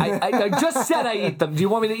 I just said I eat them. Do you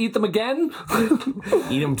want me to eat them again?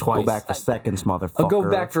 Eat them twice. Go back for seconds, motherfucker. I'll go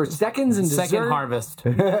back for seconds and second dessert. Harvest.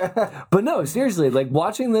 But no, seriously, like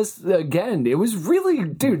watching this again, it was really,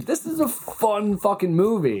 dude, this is a fun fucking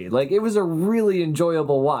movie. Like it was a really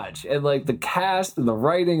enjoyable watch, and like the cast and the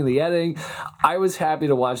writing and the editing, I was happy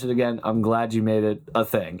to watch it again. I'm glad you made it a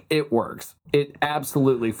thing. It works. It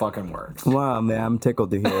absolutely fucking works. Wow, man, I'm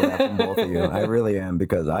tickled to hear that from both of you. I really am,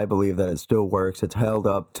 because I believe that it still works. It's held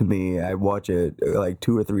up to me. I watch it like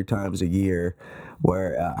 2 or 3 times a year,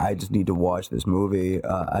 where I just need to watch this movie.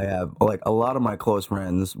 I have, like, a lot of my close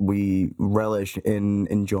friends, we relish in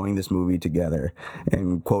enjoying this movie together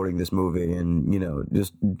and quoting this movie and,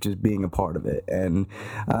 just being a part of it. And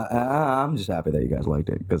I'm just happy that you guys liked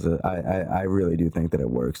it, because I really do think that it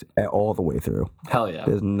works all the way through. Hell yeah.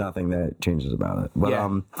 There's nothing that changes about it. But,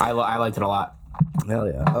 yeah, I liked it a lot. Hell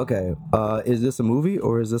yeah. Okay. Is this a movie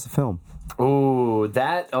or is this a film? Ooh,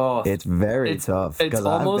 it's very tough. It's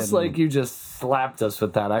almost like you just slapped us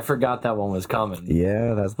with that. I forgot that one was coming.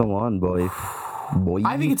 Yeah, that's the one, boy.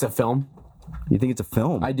 I think it's a film. You think it's a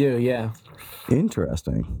film? I do, yeah.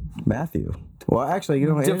 Interesting. Matthew. Well, actually,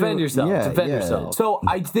 defend yourself. Yeah, defend yourself. So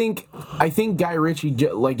I think Guy Ritchie,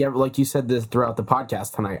 like you said this throughout the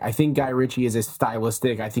podcast tonight, I think Guy Ritchie is a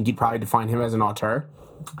stylistic. I think you'd probably define him as an auteur.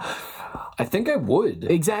 I think I would.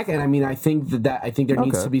 Exactly, and I mean, I think that there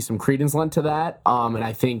needs to be some credence lent to that. And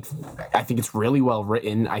I think it's really well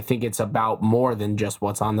written. I think it's about more than just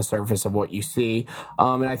what's on the surface of what you see.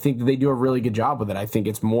 And I think that they do a really good job with it. I think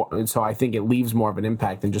it's more, so I think it leaves more of an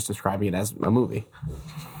impact than just describing it as a movie.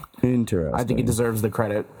 Interesting. I think it deserves the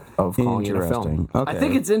credit of calling it a film. Okay. I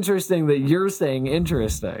think it's interesting that you're saying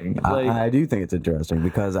interesting. Like, I do think it's interesting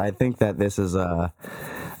because I think that this is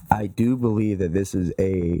I do believe that this is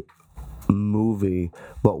a movie,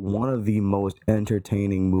 but one of the most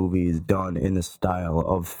entertaining movies done in the style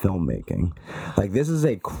of filmmaking. Like, this is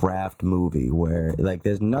a craft movie where, like,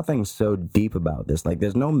 there's nothing so deep about this. Like,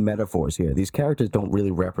 there's no metaphors here. These characters don't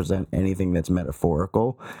really represent anything that's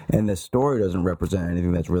metaphorical, and the story doesn't represent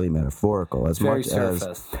anything that's really metaphorical. As very much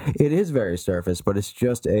surface. as it is very surface, but it's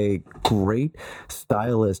just a great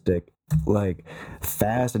stylistic, like,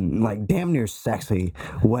 fast and like damn near sexy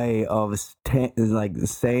way of like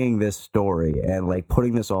saying this story and like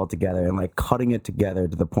putting this all together and like cutting it together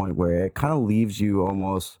to the point where it kind of leaves you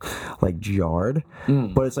almost like jarred,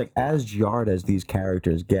 but it's like as jarred as these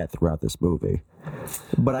characters get throughout this movie.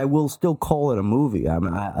 But I will still call it a movie. I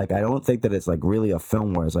mean, I don't think that it's like really a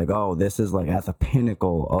film where it's like, oh, this is like at the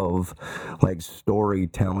pinnacle of like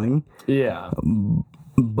storytelling. yeah.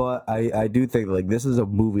 But I do think like this is a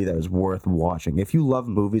movie that is worth watching. If you love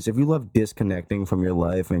movies, if you love disconnecting from your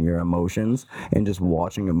life and your emotions and just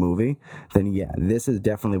watching a movie, then yeah, this is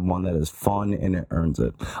definitely one that is fun and it earns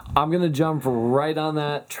it. I'm going to jump right on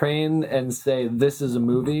that train and say this is a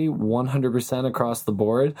movie 100% across the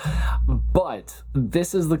board. But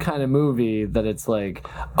this is the kind of movie that it's like,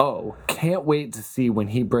 oh, can't wait to see when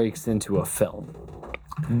he breaks into a film.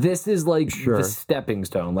 This is like the stepping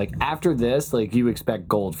stone. Like after this, like you expect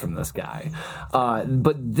gold from this guy.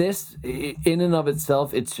 But this, in and of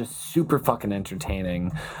itself, it's just super fucking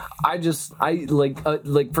entertaining. I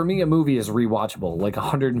like for me, a movie is rewatchable like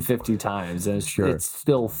 150 times, and it's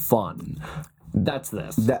still fun. That's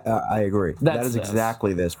this. I agree. That is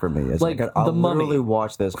exactly this for me. It's like I'll The Mummy. literally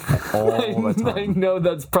watch this all the time. I know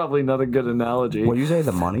that's probably not a good analogy. What do you say?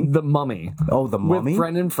 The Money? The Mummy. Oh, The Mummy? With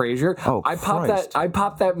Brendan Fraser. Oh, I Christ.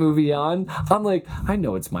 popped that movie on. I'm like, I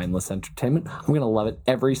know it's mindless entertainment. I'm gonna love it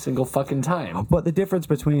every single fucking time. But the difference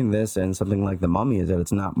between this and something like The Mummy is that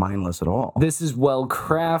it's not mindless at all. This is well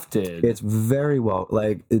crafted. It's very well,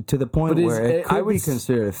 like, to the point where it could be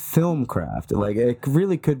considered film craft. Like, it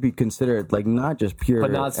really could be considered, like, not just pure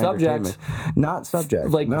But not subject. Not subject.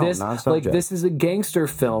 Like no, this, not subject. like this is a gangster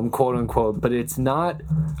film, quote unquote, but it's not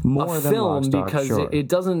More a than film Lock, Stock, because sure. it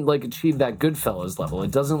doesn't like achieve that Goodfellas level.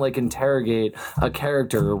 It doesn't like interrogate a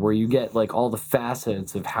character where you get like all the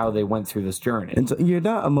facets of how they went through this journey. And so you're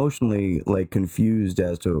not emotionally, like, confused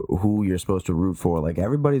as to who you're supposed to root for. Like,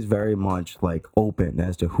 everybody's very much, like, open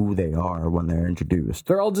as to who they are when they're introduced.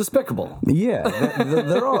 They're all despicable. Yeah,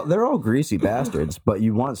 they're all greasy bastards, but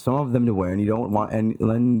you want some of them to win. You don't want,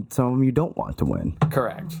 and some of them you don't want to win.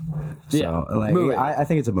 Correct. So, Yeah. like, I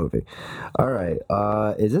think it's a movie. All right,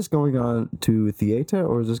 is this going on to theater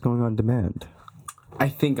or is this going on demand? I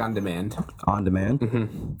think on demand. On demand.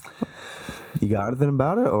 Mm-hmm. You got anything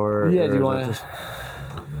about it, or Yeah. Do you or is want it to?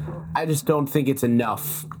 I just don't think it's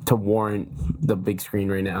enough to warrant the big screen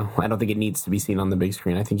right now. I don't think it needs to be seen on the big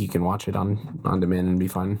screen. I think you can watch it on demand and be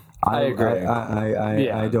fine. I agree.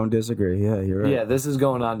 I don't disagree. Yeah, you're right. Yeah, this is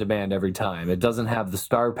going on demand every time. It doesn't have the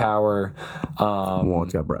star power. Well,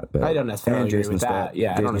 it's got Brad Pitt. I don't necessarily And agree Jason with that.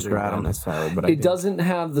 Yeah, I don't Jason agree with that Statham. necessarily, but I It do. doesn't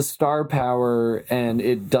have the star power, and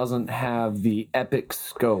it doesn't have the epic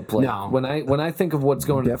scope. Like, No. when I think of what's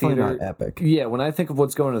going Definitely to theater, not epic. Yeah, when I think of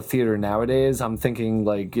what's going to theater nowadays, I'm thinking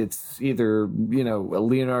like it's either a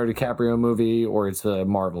Leonardo DiCaprio movie or it's a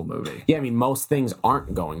Marvel movie. Yeah, I mean, most things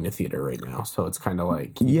aren't going to theater right now, so it's kind of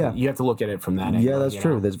like Yeah. you have to look at it from that angle. Yeah, that's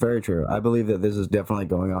true. That's very true. I believe that this is definitely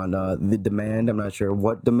going on the demand. I'm not sure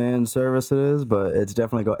what demand service it is, but it's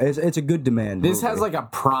definitely going. It's a good demand. This movie. has like a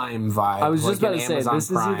Prime vibe. I was just like about an to say Amazon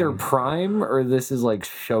this is either Prime or this is like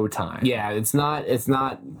Showtime. Yeah, it's not. It's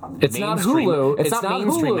not. It's not mainstream. Hulu. It's not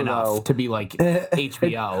mainstream Hulu, enough though. to be like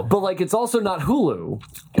HBO. But like it's also not Hulu.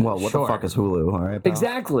 Well, what Sure. the fuck is Hulu? All right, pal?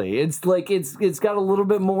 Exactly. It's like it's got a little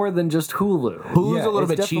bit more than just Hulu. Hulu's Yeah, a little it's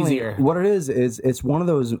bit definitely- cheesier. What it is it's one of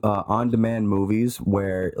those on-demand movies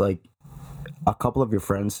where, like, a couple of your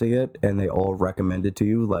friends see it and they all recommend it to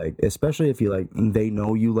you, like especially if you like they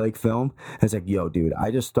know you like film, it's like, yo, dude,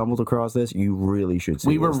 I just stumbled across this. You really should see.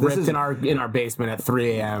 We were this. ripped in our basement at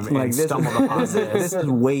 3 a.m. and Like, stumbled upon this. This is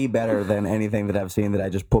way better than anything that I've seen that I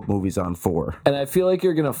just put movies on for. And I feel like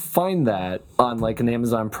you're gonna find that on like an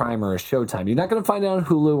Amazon Prime or a Showtime. You're not gonna find it on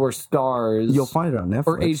Hulu or Stars. You'll find it on Netflix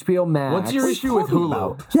or HBO Max. What's your issue with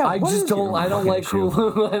Hulu? Yeah, I what just is your don't. I don't fucking like issue?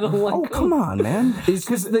 Hulu. I don't like. Oh, come on, man. It's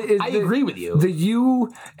because I agree with you. The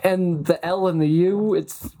U and the L and the U.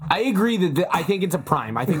 It's I agree that I think it's a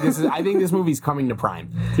Prime. I think this movie's coming to Prime.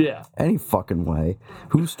 yeah. Any fucking way.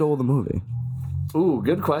 Who stole the movie? Ooh,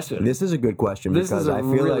 good question. This is a good question This because is a I feel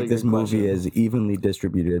really like this good movie question. is evenly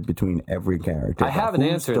distributed between every character. I have an Who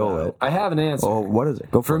answer stole though. it? I have an answer. Oh, what is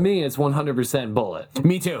it? Go For it. me, it's 100% Bullet.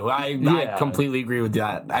 Me too. I Yeah. completely agree with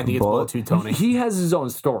that. I think it's Bullet? Bullet to Tony. He has his own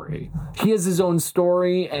story. He has his own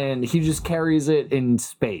story, and he just carries it in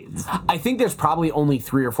spades. I think there's probably only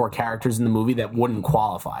 3 or 4 characters in the movie that wouldn't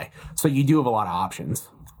qualify. So you do have a lot of options.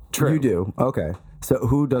 True. You do. Okay. So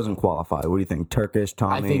who doesn't qualify? What do you think? Turkish,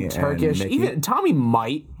 Tommy, I think and Turkish, Mickey? even Tommy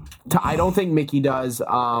might. I don't think Mickey does.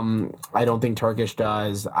 I don't think Turkish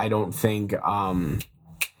does. I don't think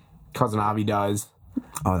Cousin Avi does.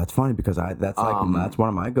 Oh, that's funny because that's one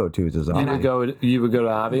of my go-tos is Avi. You would go to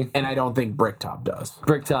Avi? And I don't think Bricktop does.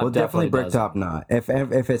 Bricktop Well, definitely does. Bricktop not. If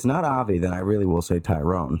it's not Avi, then I really will say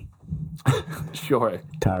Tyrone. Sure.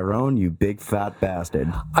 Tyrone, you big fat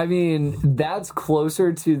bastard. I mean, that's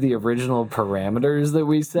closer to the original parameters that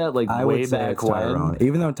we set, like I way would say back it's Tyrone. when.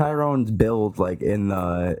 Even though Tyrone's build like in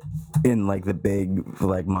the big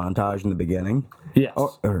like montage in the beginning. Yes.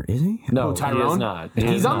 Or is he? No, Tyrone? he is not. He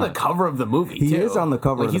He's is on the not. cover of the movie. He too. is on the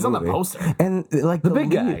cover. Like, of the he's on movie. the poster. and like the big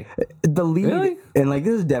lead, guy. the lead, Really? and like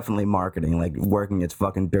this is definitely marketing, like working its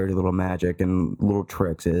fucking dirty little magic and little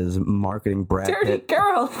tricks is marketing. Brad Dirty Pitt.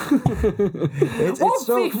 girl. It's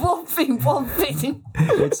so Wolfie.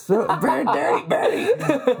 it's so very dirty,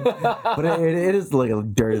 but it is like a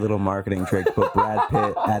dirty little marketing trick to put Brad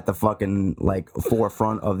Pitt at the fucking like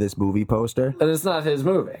forefront of this movie poster. And it's not his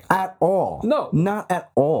movie. At all. No. Not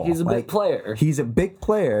at all. He's a big player. He's a big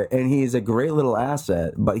player and he's a great little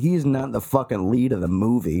asset, but he's not the fucking lead of the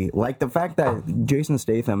movie. Like the fact that Jason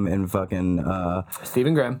Statham and fucking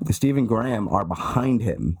Stephen Graham. Stephen Graham are behind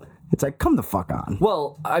him. It's like, come the fuck on.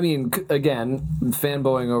 Well, I mean, again,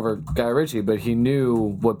 fanboying over Guy Ritchie, but he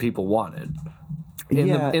knew what people wanted.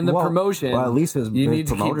 In the promotion, well, at least his need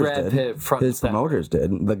to keep promoters Brad did. Pitt front and His center. promoters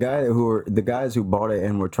did. The guys who bought it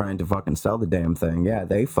and were trying to fucking sell the damn thing. Yeah,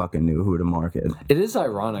 they fucking knew who to market. It is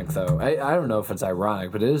ironic, though. I don't know if it's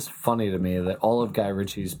ironic, but it is funny to me that all of Guy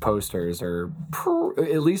Ritchie's posters are,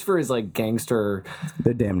 at least for his like gangster,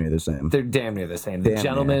 They're damn near the same. they're damn near the same. The Damn near.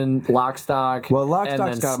 Gentleman, Lock, Stock, Well, Lock, and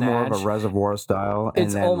Stock's then got more of a Snatch. Reservoir style.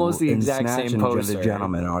 It's and then almost the and exact Snatch same and poster. The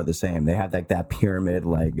Gentlemen are the same. They have that pyramid,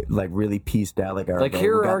 like really pieced out. Like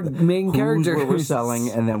here we are got our main who's characters. what we're selling,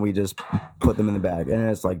 and then we just put them in the bag. And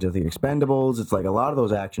it's like just the Expendables. It's like a lot of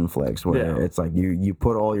those action flicks where Yeah. it's like you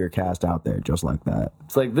put all your cast out there just like that.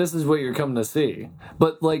 It's like this is what you're coming to see.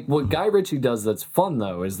 But like what Guy Ritchie does that's fun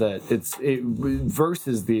though is that it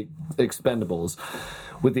versus the Expendables.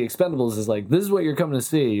 With the Expendables is like this is what you're coming to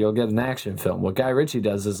see. You'll get an action film. What Guy Ritchie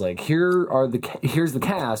does is like here's the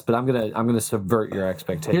cast, but I'm gonna subvert your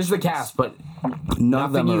expectations. Here's the cast, but None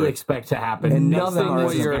of nothing them you are, expect to happen. And nothing none of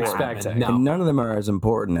what them you're are- expecting. No. and none of them are as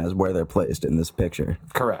important as where they're placed in this picture.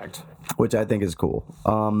 Correct. Which I think is cool.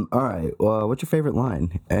 All right. Well, what's your favorite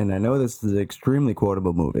line? And I know this is an extremely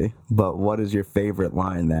quotable movie, but what is your favorite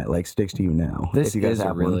line that like sticks to you now? This if you guys is a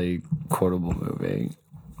have one. really quotable movie.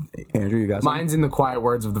 Andrew, you got some? Mine's in the quiet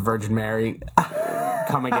words of the Virgin Mary.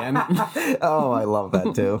 Come again. Oh, I love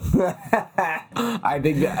that too. I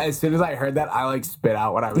think that as soon as I heard that, I like spit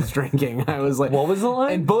out what I was drinking. I was like, What was the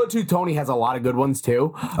line? And Bullet to Tony has a lot of good ones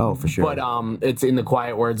too. Oh, for sure. But it's in the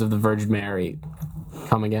quiet words of the Virgin Mary.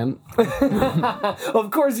 Come again.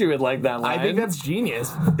 Of course you would like that line. I think that's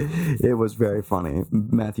genius. It was very funny.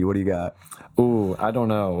 Matthew, what do you got? Ooh, I don't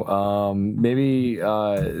know. Maybe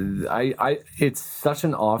it's such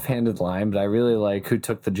an offhanded line, but I really like who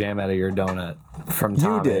took the jam out of your donut from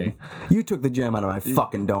Tommy. You did. You took the jam out of my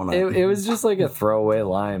fucking donut. It was just like a throwaway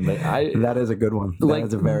line, but That is a good one. Like, That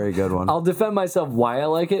is a very good one. I'll defend myself why I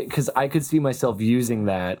like it because I could see myself using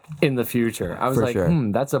that in the future. I was For like,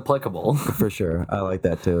 sure. that's applicable. For sure. I like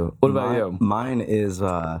that too. What about you? Mine is,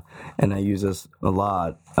 and I use this a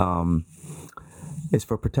lot, is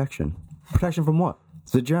for protection. Protection from what?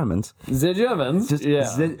 The Germans. The Germans, yeah.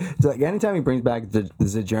 It's like anytime he brings back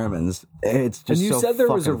the Germans, it's just And you so said there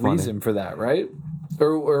was a fucking funny. reason for that, right?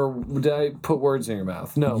 Or did I put words in your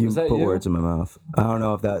mouth? No, You was that put you? words in my mouth. I don't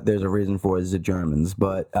know if there's a reason for it, the Germans,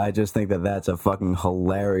 but I just think that's a fucking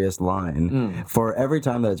hilarious line for every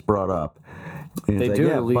time that it's brought up. And They it's do it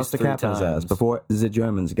yeah, at least bust the 3 captain's ass times. before the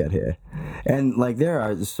Germans get here. And like there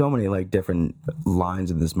are so many like different lines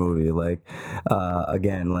in this movie. Like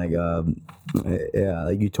again, like yeah,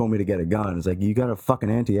 like you told me to get a gun. It's like you got a fucking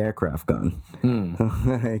anti-aircraft gun.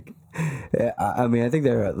 Like, yeah, I mean, I think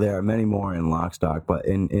there are many more in Lock, Stock, but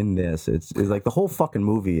in this, it's like the whole fucking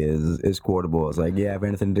movie is quotable. It's like, yeah, have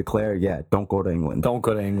anything to declare? Yeah, don't go to England. Don't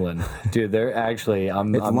go to England, dude. They're actually.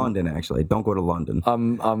 It's London, actually. Don't go to London.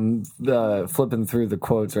 I'm flipping through the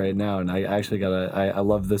quotes right now, and I actually I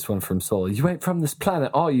love this one from Soul. You ain't from this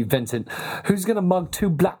planet, are you, Vincent? Who's gonna mug 2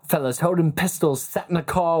 black fellas holding pistols, sat in a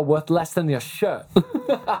car worth less than your shirt?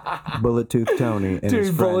 Bullet Tooth Tony and his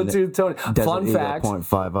Dude, friend Bullet Tooth Tony. Desert Fun Eagle fact.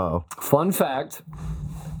 .50. Fun fact.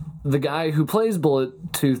 The guy who plays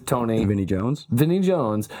Bullet Tooth Tony, Vinnie Jones. Vinnie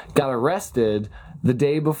Jones, got arrested the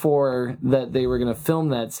day before that they were going to film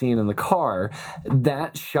that scene in the car.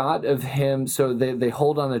 That shot of him, so they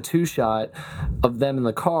hold on a 2-shot of them in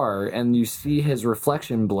the car, and you see his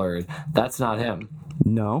reflection blurred. That's not him.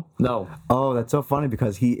 No. No. Oh, that's so funny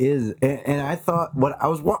because he is, and I thought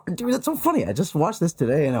dude, that's so funny. I just watched this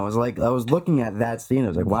today, and I was looking at that scene. I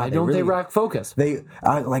was like, wow, Why don't they rock focus?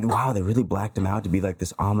 Wow, they really blacked him out to be like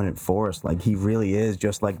this ominous force. Like he really is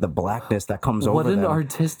just like the blackness that comes over What an them.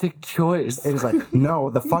 artistic choice. It was like, no,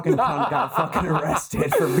 the fucking cunt got fucking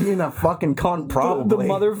arrested for being a fucking cunt, probably.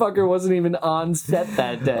 The motherfucker wasn't even on set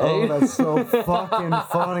that day. Oh, that's so fucking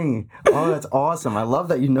funny. Oh, that's awesome. I love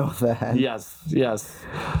that you know that. Yes.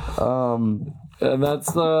 And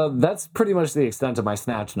that's pretty much the extent of my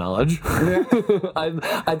Snatch knowledge.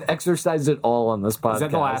 I've exercised it all on this podcast. Is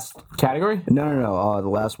that the last category? No. The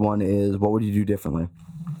last one is what would you do differently?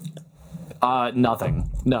 Nothing.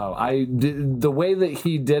 No, the way that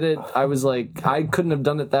he did it, I was like, I couldn't have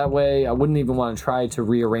done it that way. I wouldn't even want to try to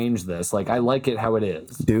rearrange this. Like, I like it how it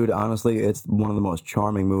is. Dude, honestly, it's one of the most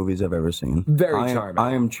charming movies I've ever seen. Very charming.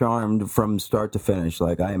 I am charmed from start to finish.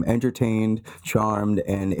 Like, I am entertained, charmed,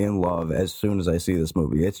 and in love as soon as I see this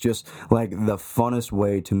movie. It's just, like, the funnest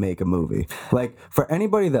way to make a movie. Like, for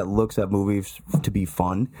anybody that looks at movies to be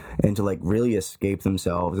fun and to, like, really escape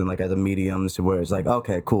themselves and, like, as a medium to where it's like,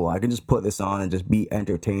 okay, cool, I can just put this on and just be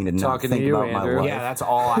entertained and Talking not to think you, about Andrew. my life. Yeah, that's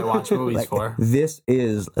all I watch movies for. This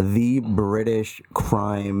is the British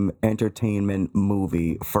crime entertainment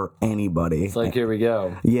movie for anybody. It's like, here we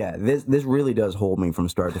go. Yeah, this really does hold me from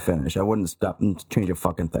start to finish. I wouldn't stop and change a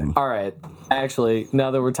fucking thing. All right. Actually,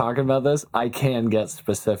 now that we're talking about this, I can get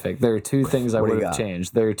specific. There are 2 things I What do would you have got?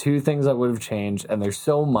 changed. There are 2 things I would have changed, and they're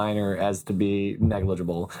so minor as to be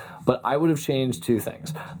negligible. But I would have changed 2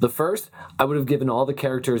 things. The first, I would have given all the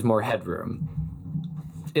characters more headroom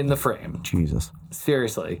in the frame. Jesus.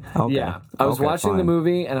 Seriously. Okay. Yeah. I was Okay, watching the fine.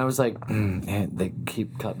 movie, and I was like, man, they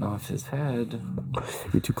keep cutting off his head.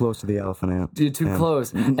 You're too close to the elephant ant. You're too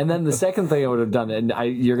close. And then the second thing I would have done, and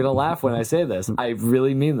you're going to laugh when I say this, I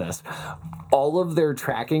really mean this. All of their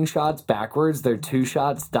tracking shots backwards, their 2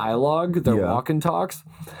 shots dialogue, their Yeah. walk and talks,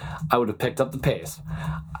 I would have picked up the pace.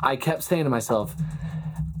 I kept saying to myself,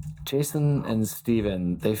 Jason and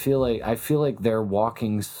Steven, I feel like they're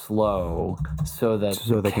walking slow so that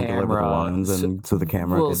So they can deliver the lines and so the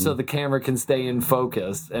camera can... so the camera can stay in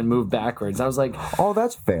focus and move backwards. I was like, Oh,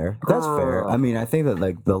 that's fair. That's fair. I mean, I think that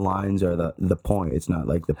like the lines are the point. It's not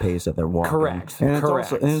like the pace that they're walking. Correct. And it's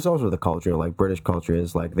Correct. also, and it's also the culture. Like British culture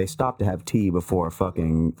is like they stop to have tea before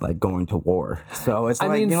fucking like going to war. So it's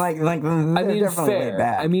like they're definitely laid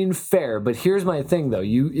back. I mean, fair. But here's my thing, though.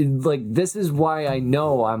 This is why I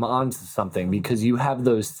know I'm onto something, because you have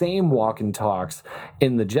those same walk and talks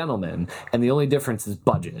in The Gentleman, and the only difference is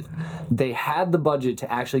budget. They had the budget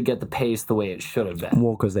to actually get the pace the way it should have been.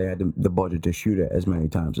 Well, because they had the budget to shoot it as many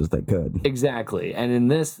times as they could. Exactly. And in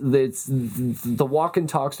this, it's the walk and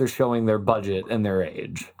talks are showing their budget and their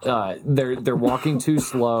age. They're walking too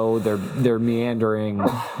slow. They're meandering.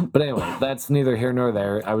 But anyway, that's neither here nor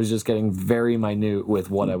there. I was just getting very minute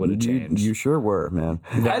with what I would have changed. You sure were, man.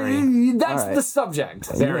 That's All right. the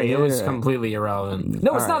subject. It was right. completely irrelevant.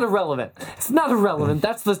 No, it's not irrelevant. It's not irrelevant.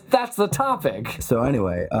 That's the topic. So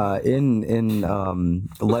anyway, in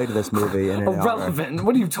light of this movie, and in honor- Irrelevant.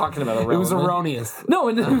 What are you talking about? Irrelevant? It was erroneous. No,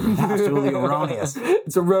 absolutely erroneous.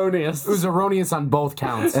 it's erroneous. It was erroneous on both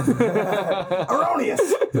counts. Erroneous.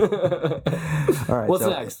 All right. What's so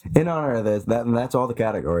next? In honor of this, that's all the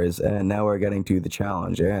categories, and now we're getting to the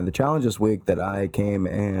challenge. And the challenge this week that I came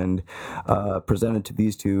and presented to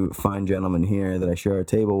these 2 fine gentlemen here that I share a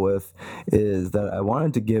table struggle with is that I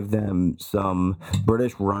wanted to give them some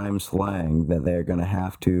British rhyme slang that they're going to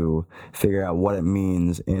have to figure out what it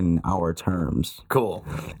means in our terms. Cool.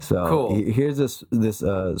 So Cool. here's this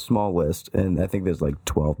small list, and I think there's like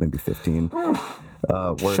 12, maybe 15.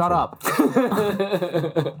 Words Shut up.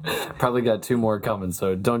 Probably got 2 more coming,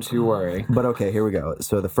 so don't you worry. But okay, here we go.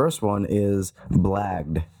 So the first one is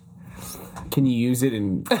blagged. Can you use it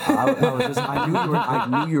in? I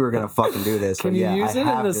knew you were gonna fucking do this. Can so you yeah, use I it in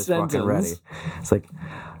have the this fucking ready. sentence? It's like,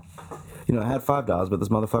 I had $5, but this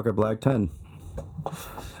motherfucker blagged 10.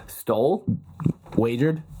 Stole?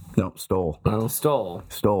 Wagered? No, stole.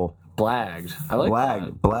 Stole. Blagged. I like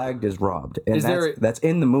that. Blagged is robbed, and Is there- that's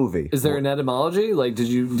in the movie. Is there an etymology? Like, did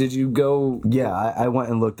you go? Yeah, I went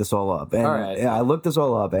and looked this all up, and All right. yeah, I looked this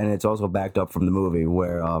all up, and it's also backed up from the movie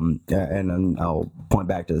where, and then I'll point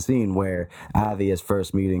back to the scene where Avi is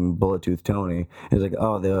first meeting Bullet Tooth Tony. He's like,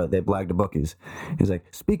 "Oh, they blagged the bookies." He's like,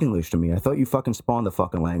 "Speak English to me. I thought you fucking spawned the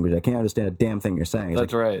fucking language. I can't understand a damn thing you're saying." He's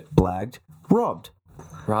That's like, right. Blagged, robbed.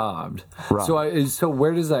 Robbed. Robbed. So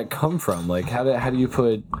where does that come from? Like, how do you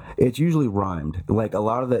put? It's usually rhymed. Like a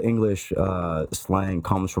lot of the English slang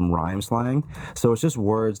comes from rhyme slang, so it's just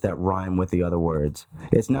words that rhyme with the other words.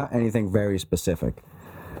 It's not anything very specific.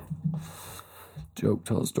 Joke,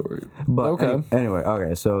 tell a story. But Okay. Anyway,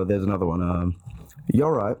 okay. So there's another one.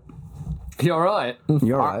 You're right. You all right?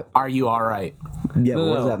 You're right. Are you all right? Yeah. But No,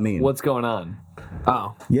 what does no. that mean? What's going on?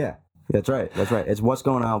 Oh, Yeah. That's right. That's right. It's what's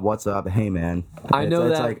going on. What's up? Hey, man. I know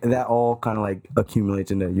it's that- like that all kind of like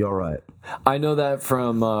accumulates into you're right. I know that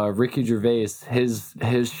from Ricky Gervais, his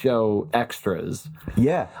show Extras.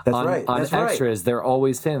 Yeah. That's On, right. on That's Extras, right. they're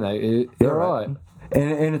always saying that. You're You're right.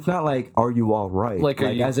 And it's not like, are you all right? Like, are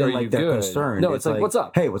you- as in, are like, you they're good? concerned. No, it's like, what's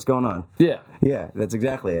up? Hey, what's going on? Yeah. Yeah, that's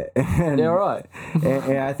exactly it. And, Yeah, all right.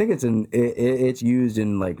 and I think it's used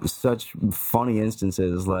in like such funny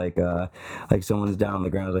instances, like someone's down on the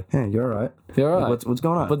ground, like, hey, you're all right. You're all Like, right. what's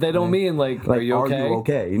going on? But they don't mean like, are you okay?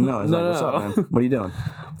 okay? No, it's No, like, no, what's no. up, man? What are you doing?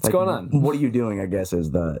 What's going on? What are you doing? I guess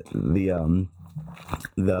is the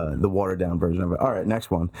watered down version of it. All right, next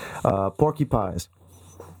one. Porky pies.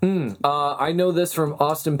 I know this from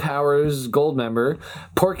Austin Powers Goldmember.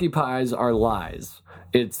 Porcupines are lies.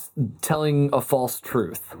 It's telling a false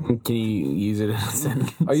truth. can you use it in a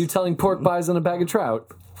sentence? Are you telling pork pies in a bag of trout?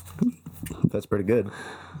 That's pretty good.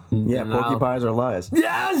 Yeah, No. porky pies are lies.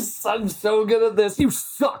 Yes! I'm so good at this. You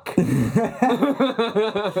suck. Porky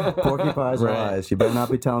pies are Right. lies. You better not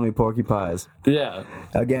be telling me porky pies. Yeah.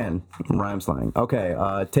 Again, rhyme slang. Okay,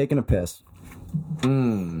 taking a piss.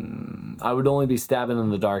 I would only be stabbing in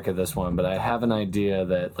the dark at this one, but I have an idea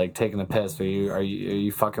that like taking a piss. Are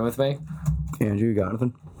you fucking with me? Andrew, you got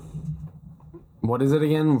anything? What is it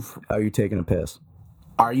again? Are you taking a piss?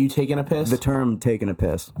 Are you taking a piss? The term "taking a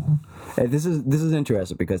piss." This is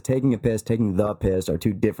interesting because taking a piss, taking the piss are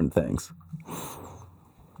two different things.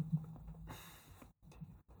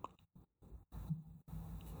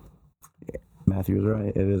 Matthew was right.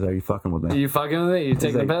 It is. Are you fucking with Are me? you fucking with me? You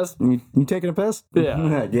taking a piss? You taking a piss?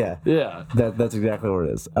 Yeah. yeah. Yeah. That's exactly what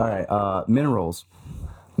it is. All right. Minerals.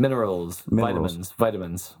 Minerals. Minerals.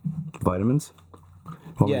 Vitamins. Vitamins.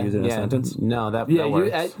 Want me to use it in a sentence? No, that Yeah,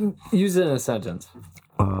 works. use it in a sentence.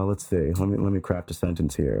 Let's see. Let me craft a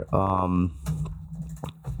sentence here.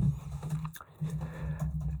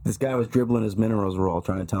 This guy was dribbling his minerals roll,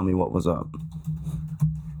 trying to tell me what was up.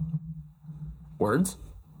 Words?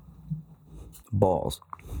 Balls.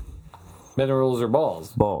 Minerals or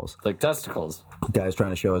balls? Balls. Like testicles. Guy's trying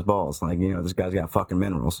to show his balls. Like, this guy's got fucking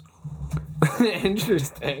minerals.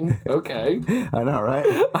 Interesting. Okay. I know,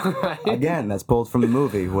 right? Again, that's pulled from the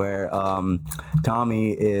movie where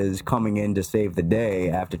Tommy is coming in to save the day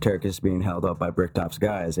after Turk is being held up by Bricktop's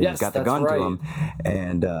guys. And Yes, he's got the that's gun right. to him.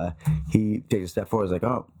 And he takes a step forward. He's like,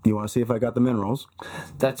 oh, you want to see if I got the minerals?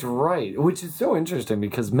 That's right. Which is so interesting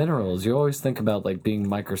because minerals, you always think about like being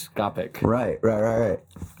microscopic. Right.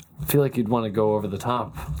 I feel like you'd want to go over the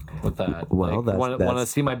top with that. Well, like, want to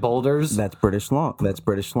that's- see my boulders? That's British slang. That's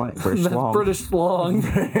British slang. British That's slang. British slang.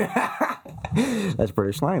 That's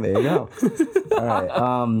British slang. There you go. All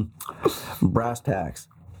right. Brass tacks.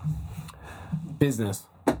 Business.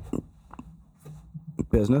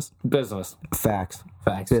 Business. Business. Facts.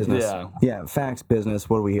 Facts. Business. Yeah. Facts. Business.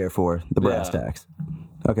 What are we here for? The brass Yeah. tacks.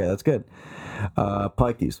 Okay, that's good.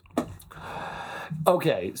 Pikeys.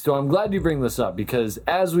 Okay, so I'm glad you bring this up because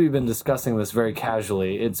as we've been discussing this very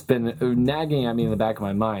casually, it's been nagging at me in the back of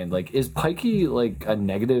my mind. Like, is pikey like a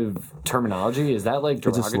negative terminology? Is that like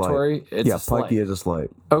It's a slight. derogatory? It's Yeah, a slight. pikey is a slight.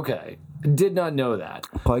 Okay, did not know that.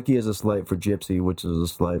 Pikey is a slight for gypsy, which is a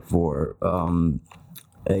slight for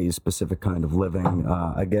a specific kind of living.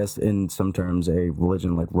 I guess in some terms, a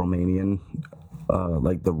religion like Romanian,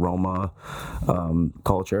 like the Roma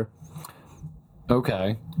culture.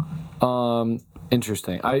 Okay.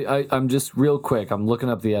 Interesting. I'm just real quick. I'm looking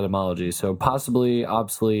up the etymology. So possibly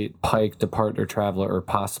obsolete, pike, depart or traveler, or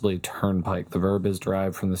possibly turnpike. The verb is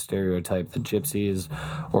derived from the stereotype that gypsies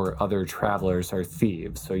or other travelers are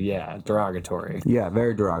thieves. So yeah, derogatory. Yeah,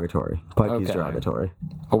 very derogatory. Pikey's Okay. derogatory.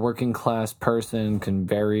 A working class person can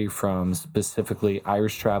vary from specifically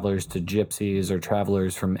Irish travelers to gypsies or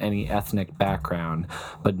travelers from any ethnic background,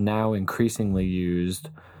 but now increasingly used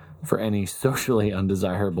for any socially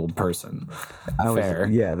undesirable person. Fair.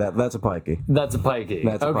 Yeah, that's a pikey. That's a pikey.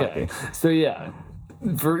 That's a okay. So yeah,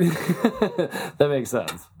 for that makes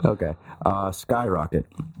sense. Okay. Skyrocket.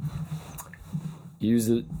 Use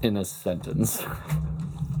it in a sentence.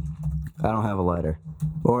 I don't have a lighter.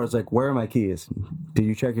 Or it's like, where are my keys? Did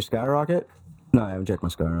you check your skyrocket? No, I haven't checked my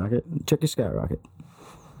skyrocket. Check your skyrocket.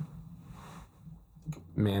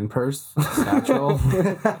 Man purse, satchel.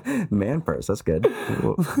 Man purse, that's good.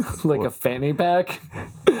 Like a fanny pack.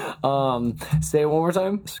 Say it one more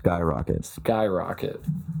time. Skyrocket. Skyrocket.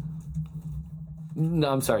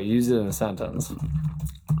 No, I'm sorry. Use it in a sentence.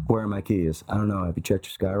 Where are my keys? I don't know. Have you checked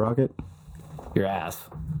your skyrocket? Your ass.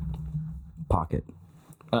 Pocket.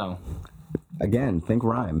 Oh. Again, think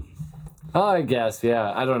rhyme. Oh, I guess.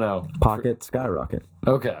 Yeah. I don't know. Pocket, skyrocket.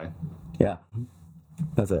 Okay. Yeah.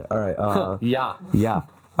 That's it. All right. Yeah. Yeah.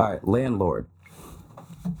 All right. Landlord.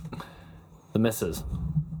 The missus.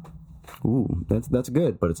 Ooh, that's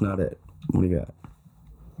good, but it's not it. What do you got?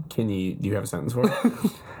 Do you have a sentence for it?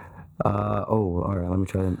 All right. Let me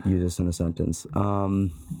try to use this in a sentence.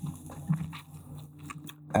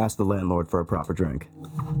 Ask the landlord for a proper drink.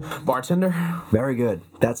 Bartender. Very good.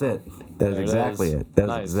 That's it. That is There it exactly is. it. That is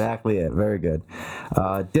Nice. exactly it. Very good.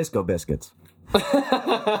 Disco biscuits.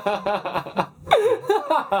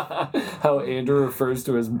 How Andrew refers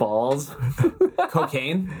to his balls.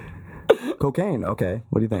 Cocaine. Cocaine. Okay.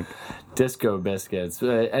 What do you think? Disco biscuits.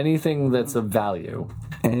 Anything that's of value.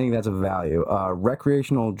 Anything that's of value.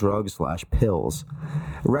 Recreational drugs / pills.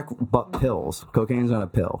 But pills. Cocaine's not a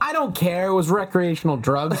pill. I don't care. It was recreational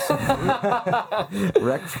drugs.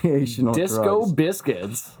 Recreational Disco drugs.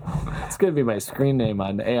 biscuits. It's gonna be my screen name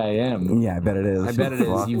on AIM. Yeah, I bet it is. I bet it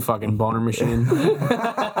is, you fucking boner machine.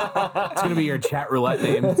 It's gonna be your chat roulette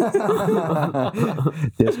name.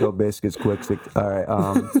 Disco biscuits, quick six. All right.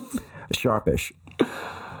 Sharpish.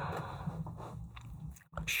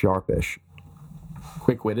 Sharpish.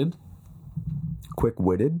 Quick-witted.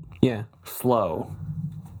 Quick-witted. Yeah. Slow.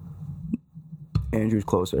 Andrew's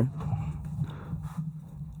closer.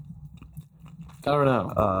 I don't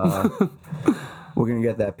know. We're gonna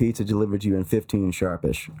get that pizza delivered to you in 15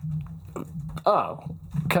 sharpish. Oh,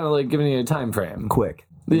 kind of like giving you a time frame. Quick.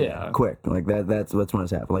 Yeah. Quick. Like that's when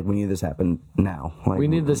it's happened. Like we need this happen now. Like We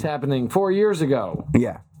need this happening 4 years ago.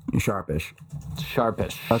 Yeah. Sharpish.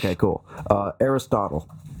 Sharpish. Okay, cool. Aristotle.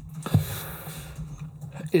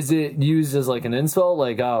 Is it used as like an insult?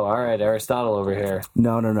 Like, oh, all right, Aristotle over here.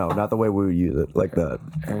 No, not the way we would use it. Like that.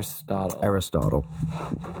 Aristotle. Aristotle.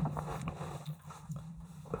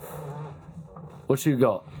 What you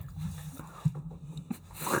got?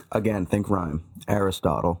 Again, think rhyme.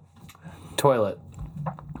 Aristotle. Toilet.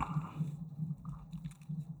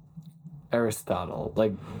 Aristotle.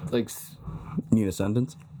 Like, Need a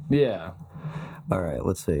sentence? yeah. All right,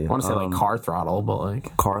 let's see. I want to say like car throttle, but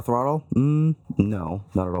like Car throttle? No,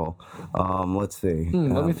 not at all. Let's see.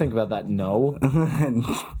 Let me think about that. No.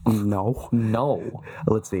 No. No.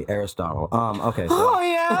 Let's see. Aristotle. Okay. So, oh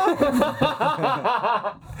yeah.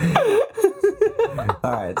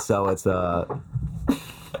 all right. So it's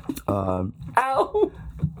Ow.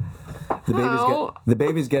 the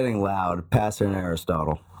baby's getting loud. Pass her an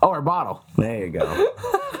Aristotle. Oh, our bottle. There you go.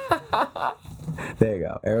 There you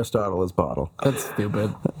go. Aristotle is bottle. That's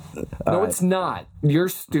stupid. No, it's not. You're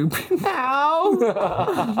stupid.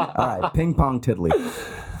 Ow. All right. Ping pong tiddly.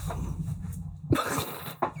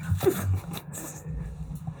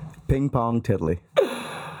 Ping pong tiddly.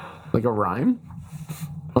 Like a rhyme?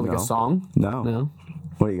 Or like No. a song? No. No.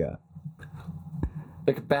 What do you got?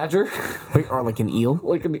 Like a badger? Wait, or like an eel?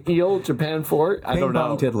 Like an eel? Japan fort? I Ping don't know.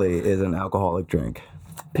 pong tiddly is an alcoholic drink.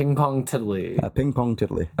 Ping pong tiddly. Ping pong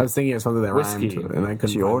tiddly. I was thinking of something that Whiskey. rhymed, and I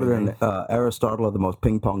couldn't. She find ordered anything. an Aristotle of the most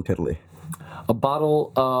ping pong tiddly A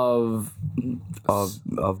bottle of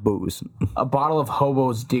of booze a bottle of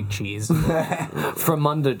Hobo's dick cheese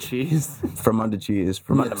Fremunda cheese. from under cheese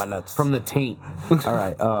from under my nuts. from the taint. All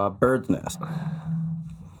right. Bird's nest.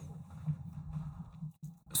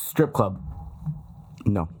 Strip club.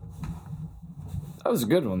 No. That was a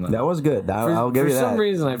good one, though. That was good. I'll give you that. For some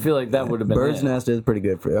reason, I feel like that would have been Bird's it. Nest is pretty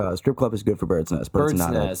good for strip club is good for Bird's Nest. But it's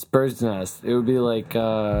not it. Bird's Nest. It would be like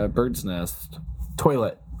Bird's Nest.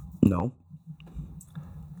 Toilet. No.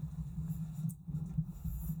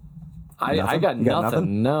 I got You got nothing.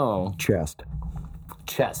 nothing? No. Chest.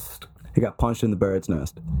 He got punched in the bird's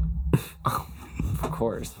nest. Of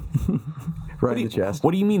course. Right in the chest.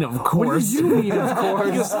 What do you mean, of course? What do you mean, of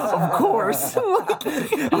course? Of course.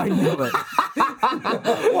 I knew it.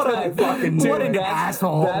 What an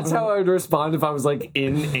asshole. That's how I would respond if I was like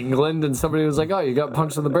in England and somebody was like, "Oh, you got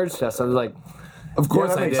punched in the bird's chest." I was like, Of course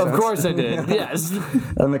that I makes did. sense. "Of course I did." Yes.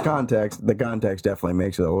 And the context definitely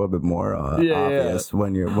makes it a little bit more obvious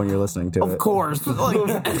when you're listening to it. Of course. Like,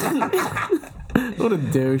 what a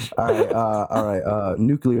douche. All right.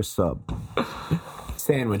 Nuclear sub.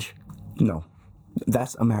 Sandwich. No,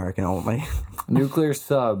 that's American only. Nuclear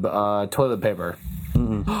sub, toilet paper.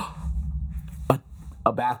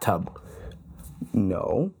 A bathtub.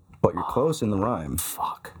 No, but you're close in the rhyme.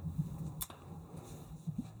 Fuck.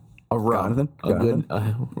 A rub. Jonathan? A good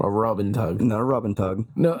a rub and tug. Not a rub and tug.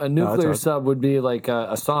 No, a nuclear hard. sub would be like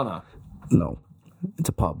a sauna. No, it's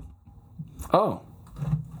a pub. Oh.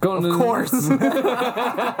 Going Of course.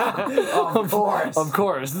 Of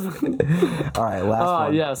course. All right, last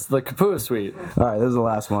one. Yes, the Kapua suite. All right, this is the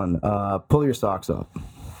last one. Pull your socks up.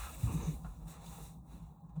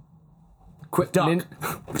 Quit Duck.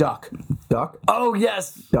 Duck. Duck. Oh,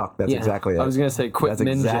 yes. Duck. That's Yeah. exactly it. I was going to say quit That's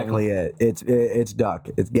minging. exactly it. It's duck.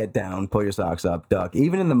 It's get down, pull your socks up, duck.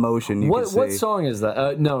 Even in the motion, you can see. What song is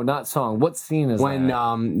that? No, not song. What scene is When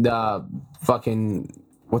that? the fucking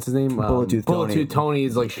what's his name? Bullet Tooth Tony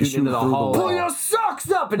is like shooting Shooting into the through the hall. wall. Pull your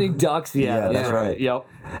socks up, and he ducks. Yeah, Yeah, that's right. Yep.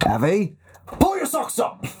 Avi, pull your socks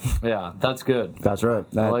up. Yeah, that's good. That's right.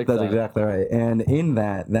 like That's that. exactly right. And in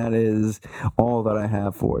that is all that I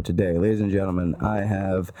have for today. Ladies and gentlemen, I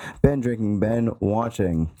have been drinking, been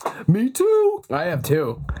watching. Me too. I have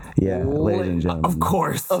two. Yeah, ladies and gentlemen. Of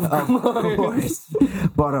course. Of course.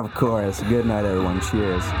 But of course, good night, everyone.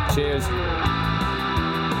 Cheers. Cheers.